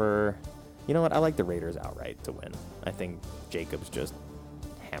cover. You know what? I like the Raiders outright to win. I think Jacobs just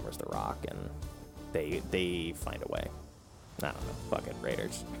hammers the rock, and they find a way. I don't know. Fuck it,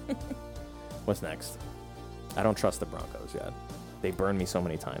 Raiders. What's next? I don't trust the Broncos yet. They burned me so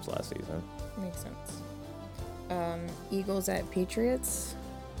many times last season. Makes sense. Eagles at Patriots.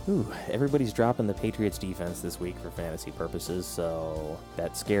 Ooh, everybody's dropping the Patriots defense this week for fantasy purposes, so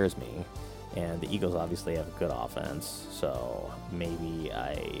that scares me. And the Eagles obviously have a good offense, so maybe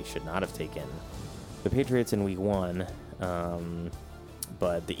I should not have taken the Patriots in week 1.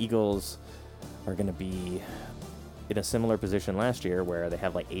 But the Eagles are going to be in a similar position last year where they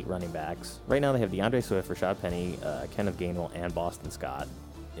have like 8 running backs. Right now they have DeAndre Swift, Rashad Penny, Kenneth Gainwell, and Boston Scott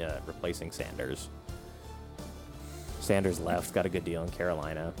replacing Sanders. Sanders left, got a good deal in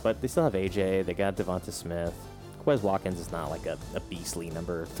Carolina, but they still have AJ. They got Devonta Smith. Quez Watkins is not like a beastly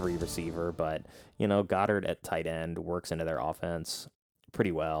number 3 receiver, but Goddard at tight end works into their offense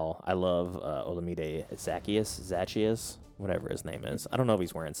pretty well. I love Olamide Zaccheaus, whatever his name is. I don't know if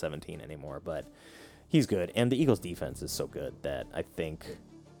he's wearing 17 anymore, but he's good. And the Eagles defense is so good that I think,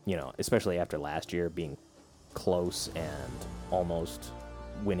 especially after last year being close and almost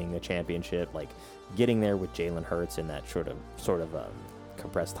winning a championship, like getting there with Jalen Hurts in that sort of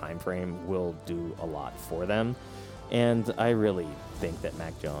compressed time frame will do a lot for them. And I really think that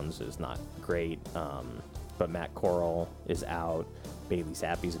Mac Jones is not great, but Matt Corral is out. Bailey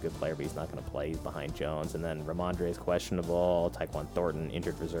Zappi's a good player, but he's not going to play. He's behind Jones. And then Ramondre is questionable. Tyquan Thornton,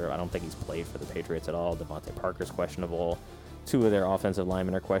 injured reserve. I don't think he's played for the Patriots at all. Devontae Parker's questionable. 2 of their offensive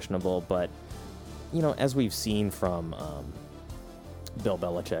linemen are questionable. But, as we've seen from Bill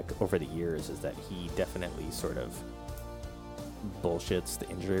Belichick over the years, is that he definitely sort of bullshits the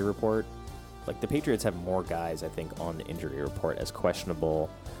injury report. Like, the Patriots have more guys, I think, on the injury report as questionable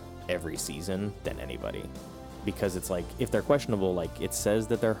every season than anybody. Because it's like, if they're questionable, like, it says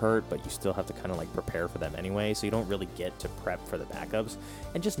that they're hurt, but you still have to kind of like prepare for them anyway, so you don't really get to prep for the backups.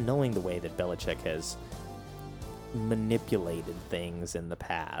 And just knowing the way that Belichick has manipulated things in the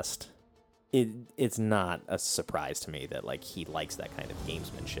past, it's not a surprise to me that like he likes that kind of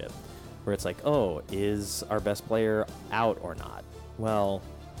gamesmanship, where it's like, oh, is our best player out or not? Well,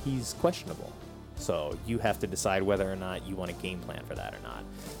 he's questionable, so you have to decide whether or not you want to game plan for that or not.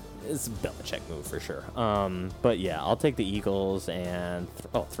 It's a Belichick move for sure. But yeah, I'll take the Eagles and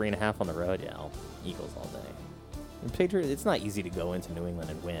 3.5 on the road. Yeah, Eagles all day. And Patriots. It's not easy to go into New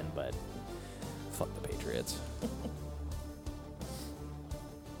England and win, but fuck the Patriots.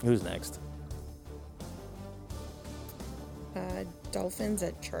 Who's next? Dolphins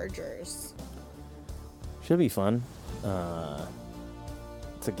at Chargers. Should be fun.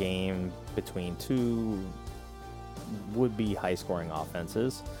 It's a game between 2 would-be high-scoring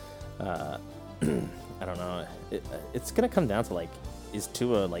offenses. I don't know. It's going to come down to, like, is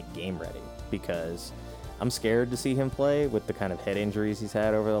Tua, like, game ready? Because I'm scared to see him play with the kind of head injuries he's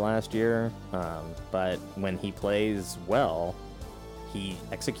had over the last year. But when he plays well, he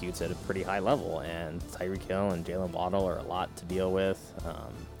executes at a pretty high level. And Tyreek Hill and Jalen Waddle are a lot to deal with.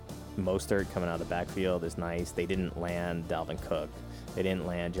 Mostert coming out of the backfield is nice. They didn't land Dalvin Cook. They didn't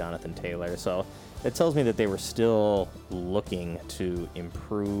land Jonathan Taylor. So it tells me that they were still looking to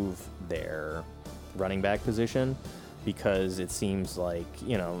improve their running back position, because it seems like,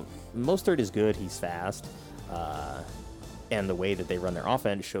 Mostert is good. He's fast. And the way that they run their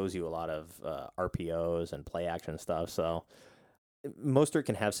offense shows you a lot of RPOs and play action stuff. So Mostert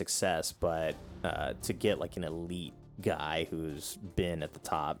can have success, but to get like an elite guy who's been at the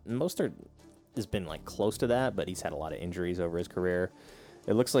top, Mostert has been like close to that, but he's had a lot of injuries over his career.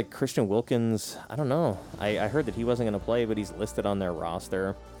 It looks like Christian Wilkins, I don't know. I heard that he wasn't going to play, but he's listed on their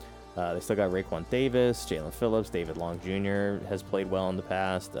roster. They still got Raekwon Davis, Jalen Phillips, David Long Jr. has played well in the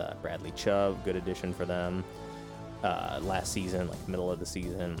past. Bradley Chubb, good addition for them. Last season, like middle of the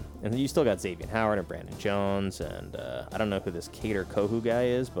season. And then you still got Xavier Howard and Brandon Jones, and I don't know who this Kader Kohu guy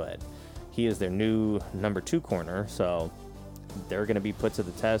is, but he is their new number 2 corner, so they're going to be put to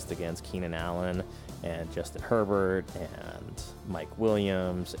the test against Keenan Allen and Justin Herbert and Mike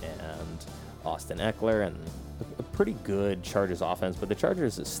Williams and Austin Eckler, and a pretty good Chargers offense. But the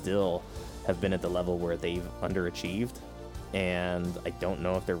Chargers still have been at the level where they've underachieved, and I don't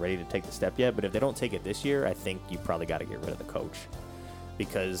know if they're ready to take the step yet. But if they don't take it this year, I think you probably got to get rid of the coach,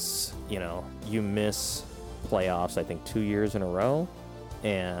 because you miss playoffs, I think 2 years in a row,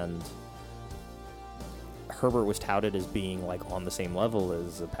 and Herbert was touted as being like on the same level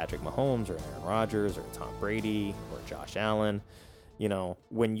as Patrick Mahomes or Aaron Rodgers or Tom Brady or Josh Allen.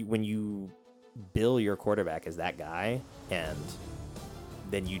 When you bill your quarterback as that guy and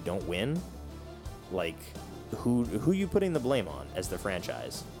then you don't win, like who you putting the blame on as the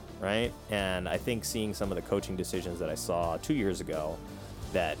franchise, right? And I think seeing some of the coaching decisions that I saw 2 years ago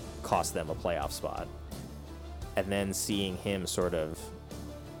that cost them a playoff spot, and then seeing him sort of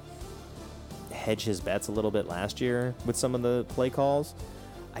hedge his bets a little bit last year with some of the play calls,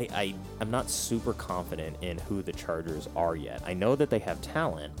 I'm not super confident in who the Chargers are yet. I know that they have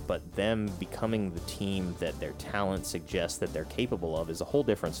talent, but them becoming the team that their talent suggests that they're capable of is a whole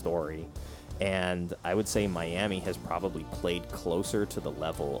different story. And I would say Miami has probably played closer to the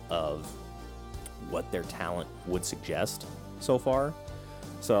level of what their talent would suggest so far.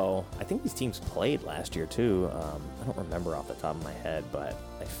 So I think these teams played last year too. I don't remember off the top of my head, but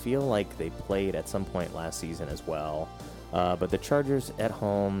I feel like they played at some point last season as well. But the Chargers at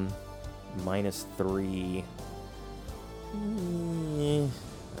home, -3. I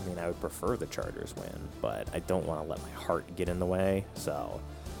mean, I would prefer the Chargers win, but I don't want to let my heart get in the way. So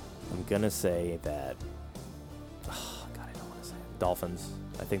I'm going to say that, oh, God, I don't want to say it. Dolphins.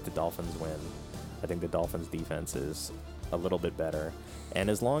 I think the Dolphins win. I think the Dolphins defense is a little bit better. And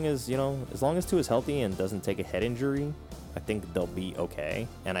as long as Tua is healthy and doesn't take a head injury, I think they'll be okay.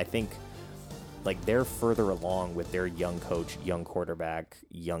 And I think like they're further along with their young coach, young quarterback,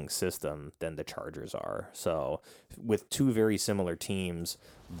 young system than the Chargers are. So with two very similar teams,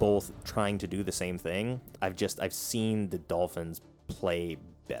 both trying to do the same thing, I've seen the Dolphins play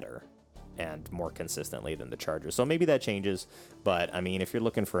better and more consistently than the Chargers. So maybe that changes, but I mean, if you're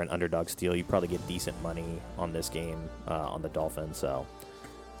looking for an underdog steal, you probably get decent money on this game on the Dolphins. So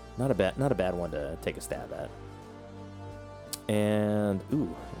not a bad one to take a stab at. And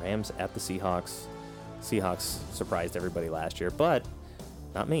Rams at the Seahawks. Seahawks surprised everybody last year, but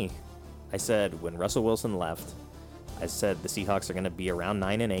not me. I said when Russell Wilson left, I said the Seahawks are going to be around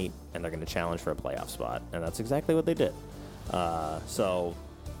 9-8 and they're going to challenge for a playoff spot, and that's exactly what they did. So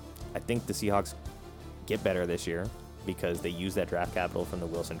I think the Seahawks get better this year because they use that draft capital from the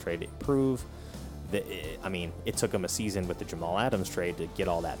Wilson trade to improve. It took them a season with the Jamal Adams trade to get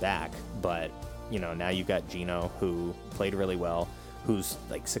all that back, but now you got Geno, who played really well, who's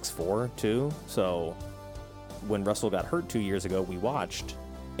like 6'4" too. So when Russell got hurt 2 years ago, we watched,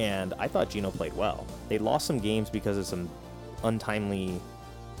 and I thought Geno played well. They lost some games because of some untimely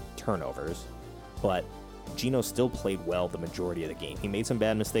turnovers, but Geno still played well the majority of the game. He made some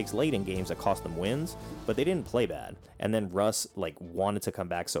bad mistakes late in games that cost them wins, but they didn't play bad. And then Russ wanted to come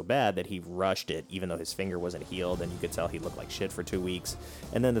back so bad that he rushed it, even though his finger wasn't healed, and you could tell he looked like shit for 2 weeks.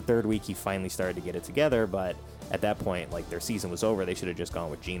 And then the third week, he finally started to get it together, but at that point, their season was over. They should have just gone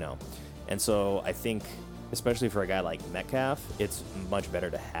with Geno. And so I think, especially for a guy like Metcalf, it's much better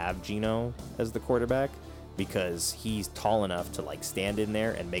to have Geno as the quarterback because he's tall enough to stand in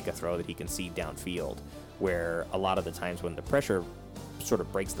there and make a throw that he can see downfield, where a lot of the times when the pressure sort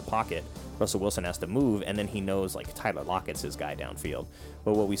of breaks the pocket, Russell Wilson has to move, and then he knows Tyler Lockett's his guy downfield.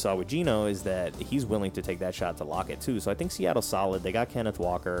 But what we saw with Geno is that he's willing to take that shot to Lockett too. So I think Seattle's solid. They got Kenneth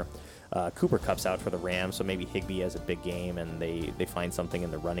Walker. Cooper Kupp's out for the Rams, so maybe Higbee has a big game and they find something in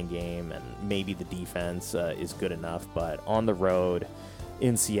the running game, and maybe the defense is good enough. But on the road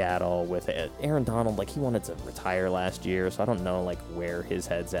in Seattle with Aaron Donald, he wanted to retire last year, so I don't know where his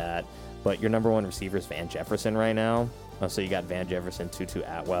head's at. But your number one receiver is Van Jefferson right now. So you got Van Jefferson, Tutu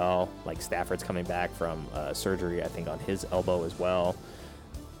Atwell. Stafford's coming back from surgery, I think, on his elbow as well.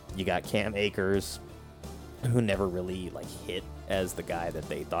 You got Cam Akers, who never really hit as the guy that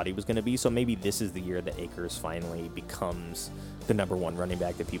they thought he was going to be. So maybe this is the year that Akers finally becomes the number one running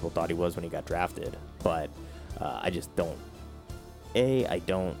back that people thought he was when he got drafted. But I just don't. I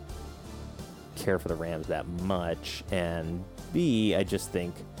don't care for the Rams that much, and B, I just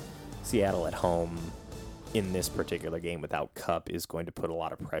think Seattle at home in this particular game without Kupp is going to put a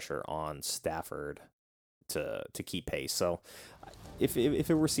lot of pressure on Stafford to keep pace. So if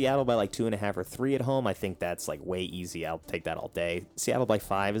it were Seattle by 2.5 or 3 at home, I think that's way easy. I'll take that all day. Seattle by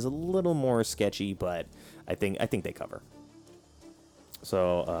 5 is a little more sketchy, but I think they cover.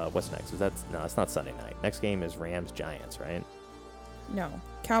 So what's next? No, it's not Sunday night. Next game is Rams Giants, right? No,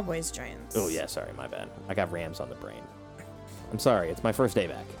 Cowboys Giants. Oh yeah, sorry, my bad. I got Rams on the brain. I'm sorry, it's my first day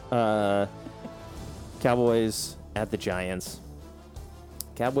back. Cowboys at the Giants.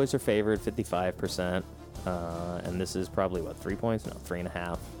 Cowboys are favored 55%, and this is probably 3 points? No,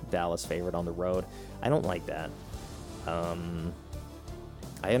 3.5. Dallas favored on the road. I don't like that. I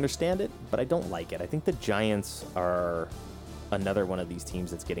understand it, but I don't like it. I think the Giants are another one of these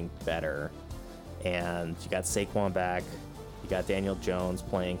teams that's getting better, and you got Saquon back. You got Daniel Jones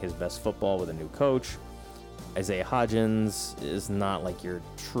playing his best football with a new coach. Isaiah Hodgins is not your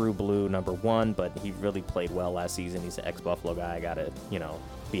true blue number one, but he really played well last season. He's an ex-Buffalo guy. I got to,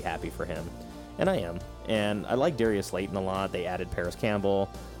 be happy for him. And I am. And I like Darius Slayton a lot. They added Paris Campbell.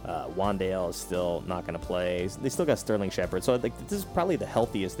 Wandale is still not going to play. They still got Sterling Shepard. So this is probably the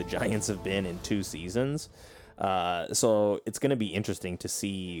healthiest the Giants have been in 2 seasons. So it's going to be interesting to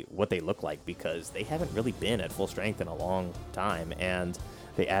see what they look like because they haven't really been at full strength in a long time. And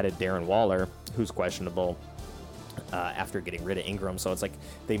they added Darren Waller, who's questionable, after getting rid of Ingram. So it's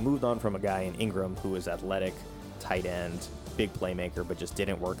they moved on from a guy in Ingram who was athletic, tight end, big playmaker, but just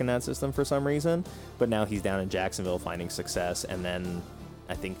didn't work in that system for some reason. But now he's down in Jacksonville finding success, and then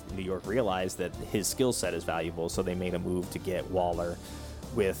I think New York realized that his skill set is valuable, so they made a move to get Waller.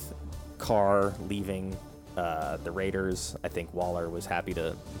 With Carr leaving the Raiders, I think Waller was happy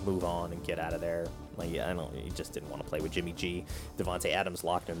to move on and get out of there. Like, he just didn't want to play with Jimmy G. Devontae Adams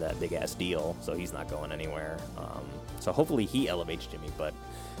locked him that big ass deal, so he's not going anywhere. So hopefully he elevates Jimmy. But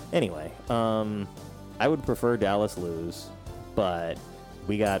anyway, I would prefer Dallas lose, but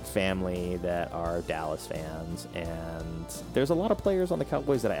we got family that are Dallas fans, and there's a lot of players on the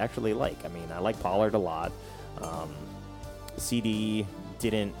Cowboys that I actually like. I mean, I like Pollard a lot. CD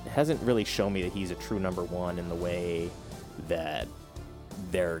hasn't really shown me that he's a true number one in the way that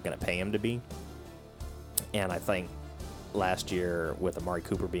they're going to pay him to be. And I think last year with Amari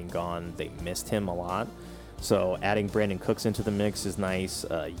Cooper being gone, they missed him a lot. So adding Brandon Cooks into the mix is nice.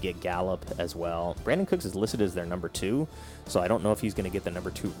 You get Gallup as well. Brandon Cooks is listed as their number 2, so I don't know if he's going to get the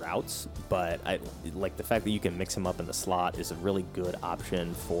number 2 routes, but I like the fact that you can mix him up in the slot is a really good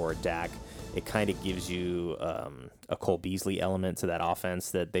option for Dak. It kind of gives you a Cole Beasley element to that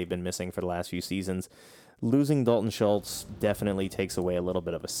offense that they've been missing for the last few seasons. Losing Dalton Schultz definitely takes away a little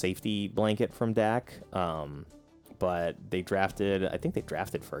bit of a safety blanket from Dak, but I think they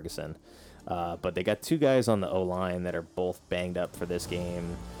drafted Ferguson. But they got 2 guys on the O-line that are both banged up for this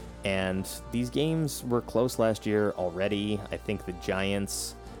game. And these games were close last year already. I think the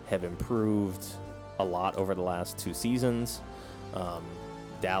Giants have improved a lot over the last 2 seasons.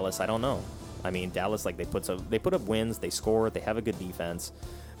 Dallas, I don't know. I mean, Dallas, like, they put up wins, they score, they have a good defense.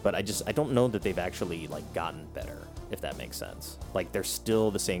 But I don't know that they've actually, like, gotten better, if that makes sense. Like, they're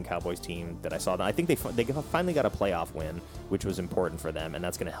still the same Cowboys team that I saw. I think they finally got a playoff win, which was important for them, and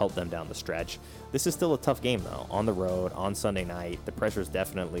that's going to help them down the stretch. This is still a tough game, though. On the road, on Sunday night, the pressure's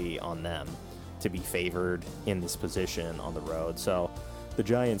definitely on them to be favored in this position on the road. So the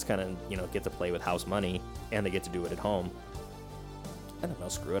Giants kind of, get to play with house money, and they get to do it at home. I don't know,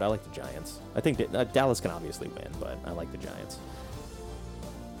 screw it. I like the Giants. I think that, Dallas can obviously win, but I like the Giants.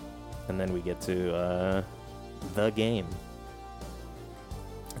 And then we get to the game.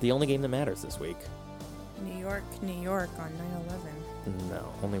 The only game that matters this week. New York on 9/11. No,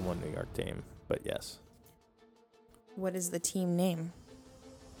 only one New York team, but yes. What is the team name?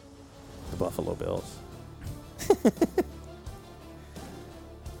 The Buffalo Bills.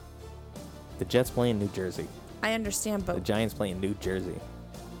 The Jets play in New Jersey. I understand, but... The Giants play in New Jersey.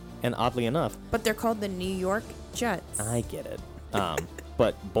 And oddly enough... But they're called the New York Jets. I get it.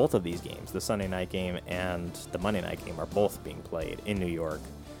 But both of these games, the Sunday night game and the Monday night game, are both being played in New York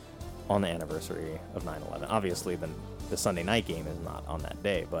on the anniversary of 9/11. Obviously, the Sunday night game is not on that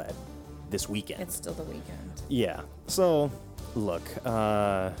day, but this weekend. It's still the weekend. Yeah. So, look,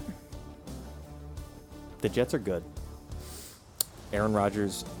 the Jets are good. Aaron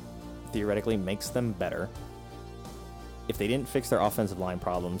Rodgers theoretically makes them better. If they didn't fix their offensive line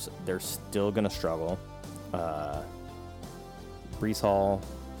problems, they're still going to struggle. Breece Hall,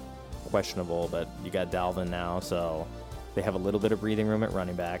 questionable, but you got Dalvin now, so they have a little bit of breathing room at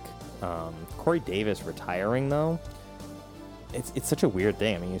running back. Corey Davis retiring, though, it's such a weird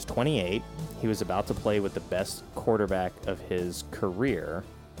thing. I mean, he's 28. He was about to play with the best quarterback of his career,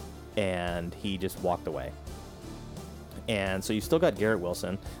 and he just walked away. And so you still got Garrett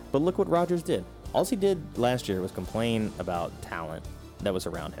Wilson, but look what Rodgers did. All he did last year was complain about talent that was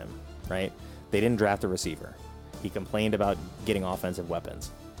around him, right? They didn't draft a receiver. He complained about getting offensive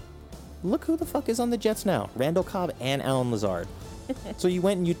weapons. Look who the fuck is on the Jets now. Randall Cobb and Alan Lazard. So you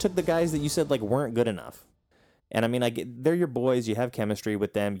went and you took the guys that you said like weren't good enough. And I mean, they're your boys. You have chemistry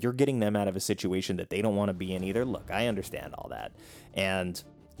with them. You're getting them out of a situation that they don't want to be in either. Look, I understand all that. And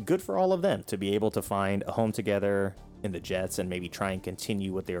good for all of them to be able to find a home together in the Jets and maybe try and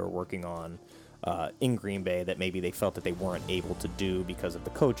continue what they were working on in Green Bay that maybe they felt that they weren't able to do because of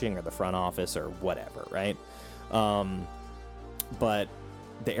the coaching or the front office or whatever, right? But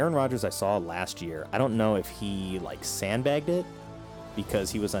the Aaron Rodgers I saw last year, I don't know if he like sandbagged it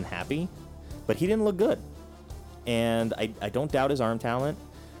because he was unhappy, but he didn't look good. And I don't doubt his arm talent.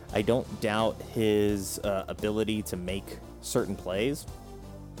 I don't doubt his ability to make certain plays.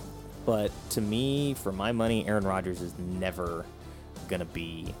 But to me, for my money, Aaron Rodgers is never going to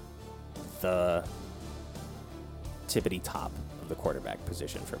be the tippity top of the quarterback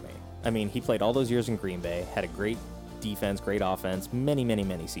position for me. I mean, he played all those years in Green Bay, had a great defense, great offense, many, many,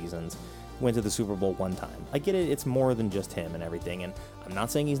 many seasons, went to the Super Bowl one time. I get it. It's more than just him and everything. And I'm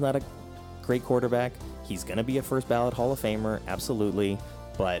not saying he's not a great quarterback. He's going to be a first ballot Hall of Famer, absolutely.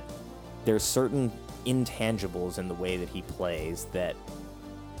 But there's certain intangibles in the way that he plays that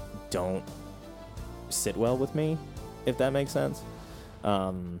don't sit well with me. if that makes sense.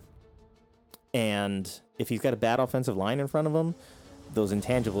 And if he's got a bad offensive line in front of him, those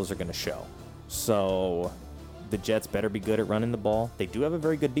intangibles are going to show. So the Jets better be good at running the ball. They do have a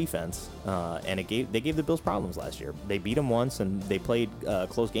very good defense, and they gave the Bills problems last year. They beat them once, and they played a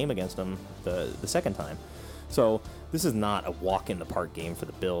close game against them the second time. So this is not a walk-in-the-park game for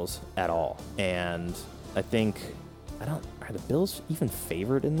the Bills at all. And I think, are the Bills even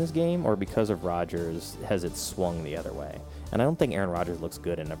favored in this game, or because of Rodgers has it swung the other way? And I don't think Aaron Rodgers looks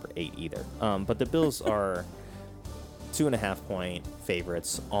good in number 8 either. But the Bills are 2.5-point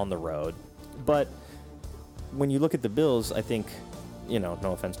favorites on the road. But when you look at the Bills, I think, no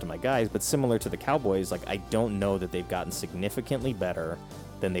offense to my guys, but similar to the Cowboys, I don't know that they've gotten significantly better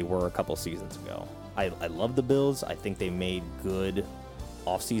than they were a couple seasons ago. I love the Bills. I think they made good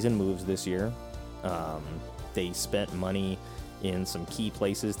offseason moves this year. They spent money in some key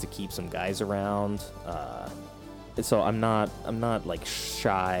places to keep some guys around. So I'm not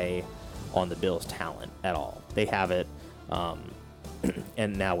shy on the Bills' talent at all. They have it.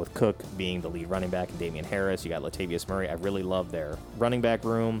 And now with Cook being the lead running back and Damian Harris, you got Latavius Murray. I really love their running back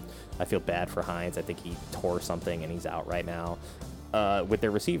room. I feel bad for Hines. I think he tore something and he's out right now. With their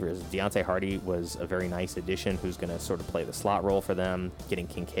receivers, Deontay Hardy was a very nice addition who's going to sort of play the slot role for them. Getting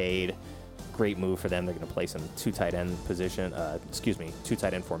Kincaid, great move for them. They're going to play some two tight end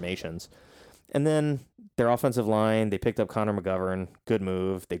formations. And then their offensive line, they picked up Connor McGovern, good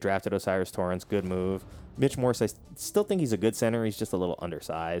move. They drafted Osiris Torrance, good move. Mitch Morse, I still think he's a good center. He's just a little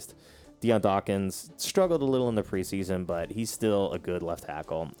undersized. Deion Dawkins struggled a little in the preseason, but he's still a good left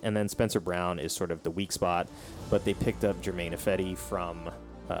tackle. And then Spencer Brown is sort of the weak spot, but they picked up Jermaine Ifedi from,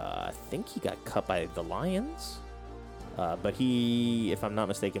 I think he got cut by the Lions. But he, if I'm not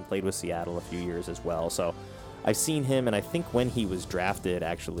mistaken, played with Seattle a few years as well. So I've seen him, and I think when he was drafted,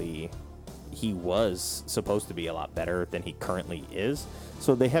 actually, he was supposed to be a lot better than he currently is.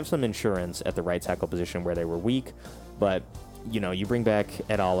 So they have some insurance at the right tackle position where they were weak. But, you bring back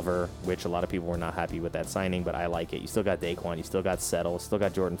Ed Oliver, which a lot of people were not happy with that signing, but I like it. You still got Daquan, you still got Settle, still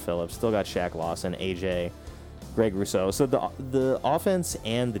got Jordan Phillips, still got Shaq Lawson, AJ, Greg Rousseau. So the offense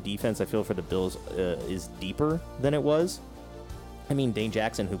and the defense, I feel, for the Bills is deeper than it was. I mean, Dane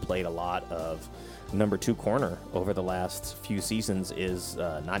Jackson, who played a lot of number 2 corner over the last few seasons, is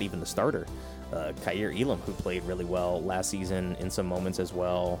not even the starter. Khair Elam, who played really well last season in some moments as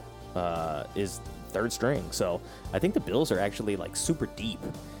well, is third string. So I think the Bills are actually super deep.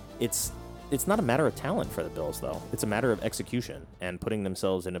 It's not a matter of talent for the Bills, though. It's a matter of execution and putting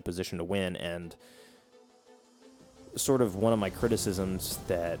themselves in a position to win. And sort of one of my criticisms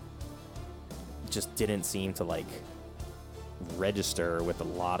that just didn't seem to register with a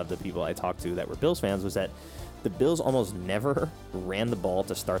lot of the people I talked to that were Bills fans was that the Bills almost never ran the ball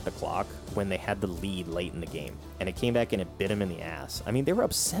to start the clock when they had the lead late in the game, and it came back and it bit them in the ass. I mean, they were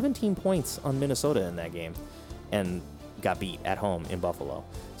up 17 points on Minnesota in that game and got beat at home in Buffalo.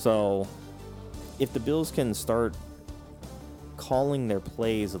 So if the Bills can start calling their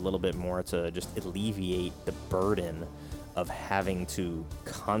plays a little bit more to just alleviate the burden of having to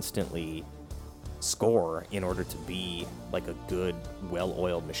constantly score in order to be a good,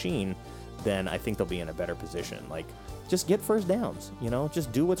 well-oiled machine, then I think they'll be in a better position. Just get first downs,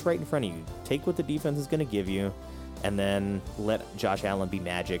 just do what's right in front of you. Take what the defense is going to give you, and then let Josh Allen be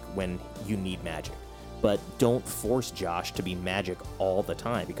magic when you need magic. But don't force Josh to be magic all the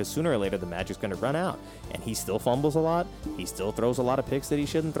time, because sooner or later the magic's going to run out, and he still fumbles a lot. He still throws a lot of picks that he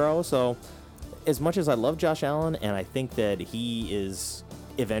shouldn't throw. So as much as I love Josh Allen, and I think that he is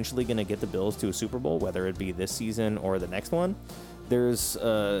eventually going to get the Bills to a Super Bowl, whether it be this season or the next one, there's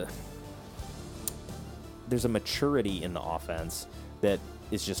a maturity in the offense that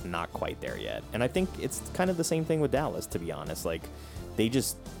is just not quite there yet. And I think it's kind of the same thing with Dallas, to be honest. They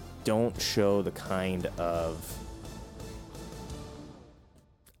just don't show the kind of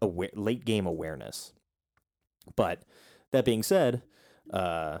late game awareness. But that being said,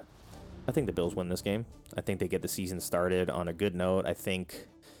 I think the Bills win this game. I think they get the season started on a good note. I think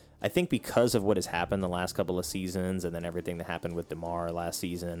because of what has happened the last couple of seasons, and then everything that happened with DeMar last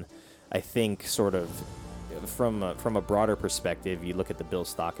season, I think sort of from a broader perspective, you look at the Bills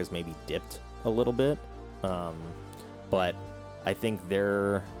stock has maybe dipped a little bit. But I think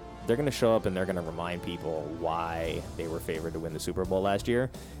they're going to show up and they're going to remind people why they were favored to win the Super Bowl last year.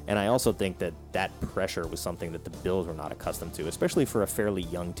 And I also think that pressure was something that the Bills were not accustomed to, especially for a fairly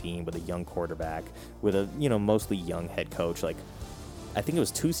young team with a young quarterback, with a mostly young head coach. I think it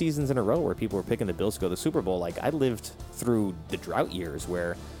was 2 seasons in a row where people were picking the Bills to go to the Super Bowl. I lived through the drought years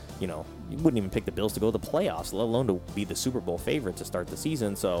where, you wouldn't even pick the Bills to go to the playoffs, let alone to be the Super Bowl favorite to start the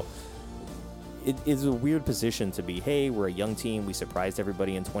season. So it is a weird position to be. Hey, we're a young team. We surprised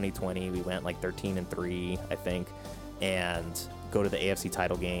everybody in 2020. We went like 13-3, I think, and go to the AFC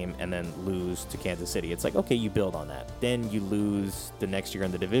title game and then lose to Kansas City. It's like, okay, you build on that. Then you lose the next year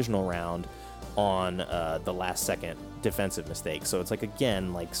in the divisional round on the last second defensive mistake. So it's like,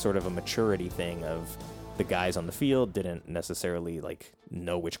 again, like sort of a maturity thing of the guys on the field didn't necessarily like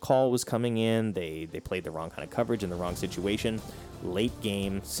know which call was coming in. They played the wrong kind of coverage in the wrong situation. Late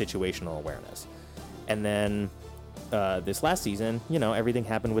game situational awareness. And then this last season, you know, everything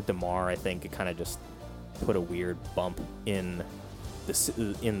happened with DeMar. I think it kind of just put a weird bump in the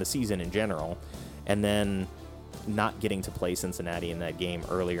season in general. And then not getting to play Cincinnati in that game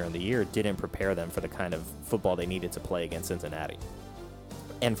earlier in the year didn't prepare them for the kind of football they needed to play against Cincinnati.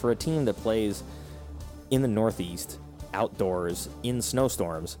 And for a team that plays in the Northeast, outdoors, in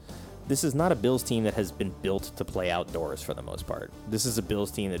snowstorms, this is not a Bills team that has been built to play outdoors for the most part. This is a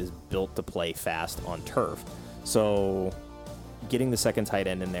Bills team that is built to play fast on turf. So getting the second tight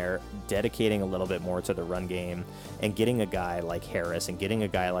end in there, dedicating a little bit more to the run game, and getting a guy like Harris and getting a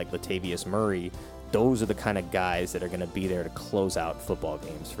guy like Latavius Murray, those are the kind of guys that are going to be there to close out football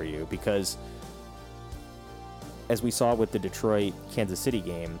games for you. Because as we saw with the Detroit-Kansas City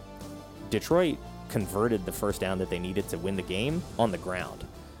game, Detroit converted the first down that they needed to win the game on the ground.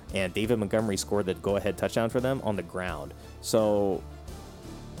 And David Montgomery scored the go-ahead touchdown for them on the ground. So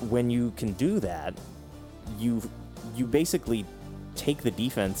when you can do that, you basically take the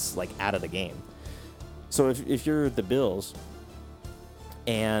defense like out of the game. So if you're the Bills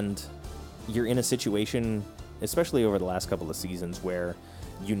and you're in a situation, especially over the last couple of seasons, where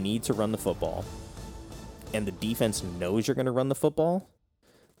you need to run the football and the defense knows you're going to run the football,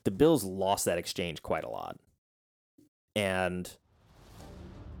 the Bills lost that exchange quite a lot. And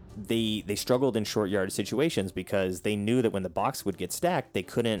they struggled in short yardage situations because they knew that when the box would get stacked, they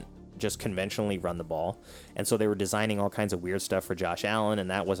couldn't just conventionally run the ball. And so they were designing all kinds of weird stuff for Josh Allen,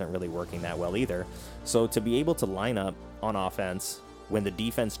 and that wasn't really working that well either. So to be able to line up on offense when the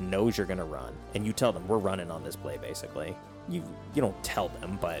defense knows you're going to run, and you tell them, we're running on this play, basically. You don't tell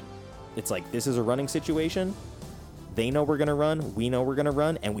them, but it's like, this is a running situation. They know we're going to run, we know we're going to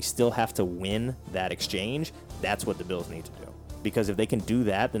run, and we still have to win that exchange. That's what the Bills need to do. Because if they can do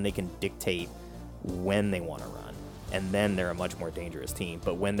that, then they can dictate when they want to run. And then they're a much more dangerous team.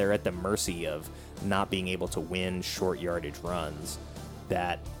 But when they're at the mercy of not being able to win short yardage runs,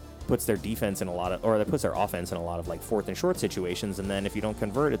 that puts their defense in a lot of, or that puts their offense in a lot of like fourth and short situations. And then if you don't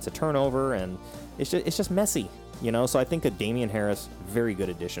convert, it's a turnover, and it's just messy, you know? So I think a Damian Harris, very good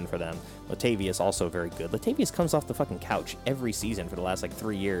addition for them. Latavius also very good. Latavius comes off the fucking couch every season for the last like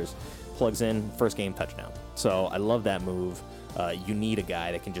 3 years, plugs in, first game touchdown. So I love that move. You need a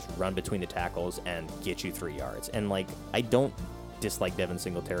guy that can just run between the tackles and get you 3 yards. And like, I don't dislike Devin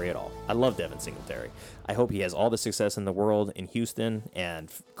Singletary at all. I love Devin Singletary. I hope he has all the success in the world in Houston and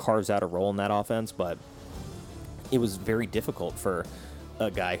carves out a role in that offense, but it was very difficult for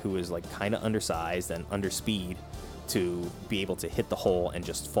a guy who is like kind of undersized and under speed to be able to hit the hole and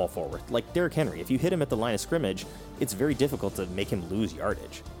just fall forward. Like Derrick Henry, if you hit him at the line of scrimmage, it's very difficult to make him lose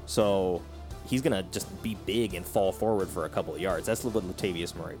yardage. So he's going to just be big and fall forward for a couple of yards. That's what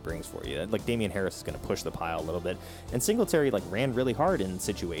Latavius Murray brings for you. Like Damian Harris is going to push the pile a little bit. And Singletary like ran really hard in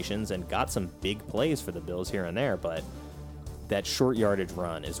situations and got some big plays for the Bills here and there, but that short yardage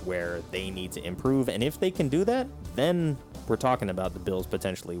run is where they need to improve. And if they can do that, then we're talking about the Bills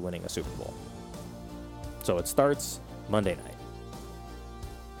potentially winning a Super Bowl. So it starts Monday night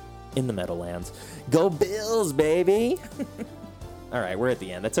in the Meadowlands. Go Bills, baby! All right, we're at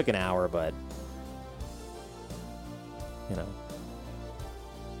the end. That took an hour, but you know,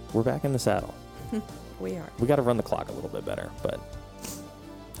 we're back in the saddle. We are. We got to run the clock a little bit better, but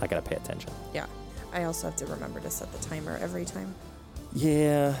I got to pay attention. Yeah. I also have to remember to set the timer every time.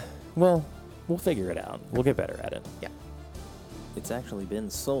 Yeah. Well, we'll figure it out. We'll get better at it. Yeah. It's actually been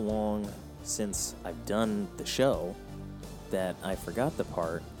so long since I've done the show that I forgot the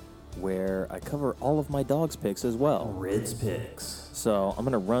part where I cover all of my dog's picks as well. Red's picks. So I'm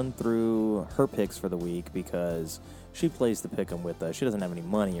going to run through her picks for the week because she plays the pick'em with us. She doesn't have any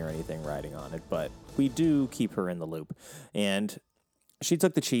money or anything riding on it, but we do keep her in the loop. And she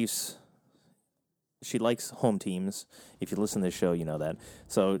took the Chiefs. She likes home teams. If you listen to this show, you know that.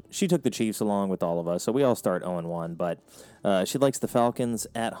 So she took the Chiefs along with all of us. So we all start 0-1, but she likes the Falcons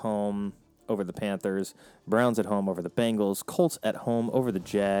at home over the Panthers, Browns at home over the Bengals, Colts at home over the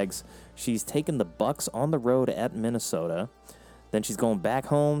Jags. She's taken the Bucks on the road at Minnesota. Then she's going back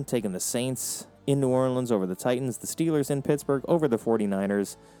home, taking the Saints in New Orleans over the Titans, the Steelers in Pittsburgh over the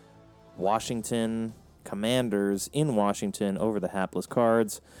 49ers, Washington Commanders in Washington over the hapless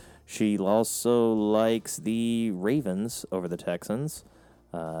Cards. She also likes the Ravens over the Texans.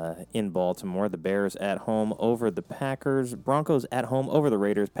 In Baltimore, the Bears at home over the Packers, Broncos at home over the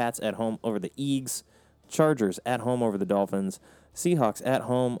Raiders, Pats at home over the Eagles, Chargers at home over the Dolphins, Seahawks at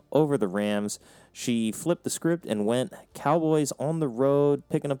home over the Rams. She flipped the script and went Cowboys on the road,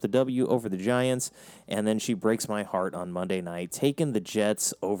 picking up the W over the Giants, and then she breaks my heart on Monday night, taking the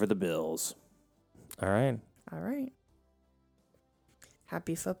Jets over the Bills. All right. All right.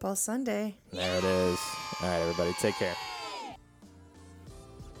 Happy Football Sunday. There it is. All right, everybody, take care.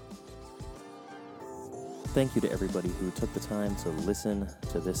 Thank you to everybody who took the time to listen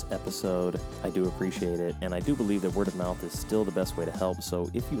to this episode. I do appreciate it, and I do believe that word of mouth is still the best way to help,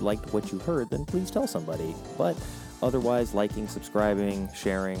 so if you liked what you heard, then please tell somebody. But otherwise, liking, subscribing,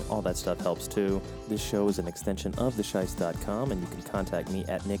 sharing, all that stuff helps too. This show is an extension of theshice.com, and you can contact me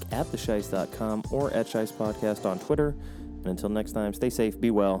at nick@theshice.com or at Shice Podcast on Twitter. And until next time, stay safe, be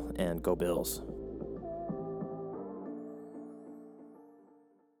well, and go Bills.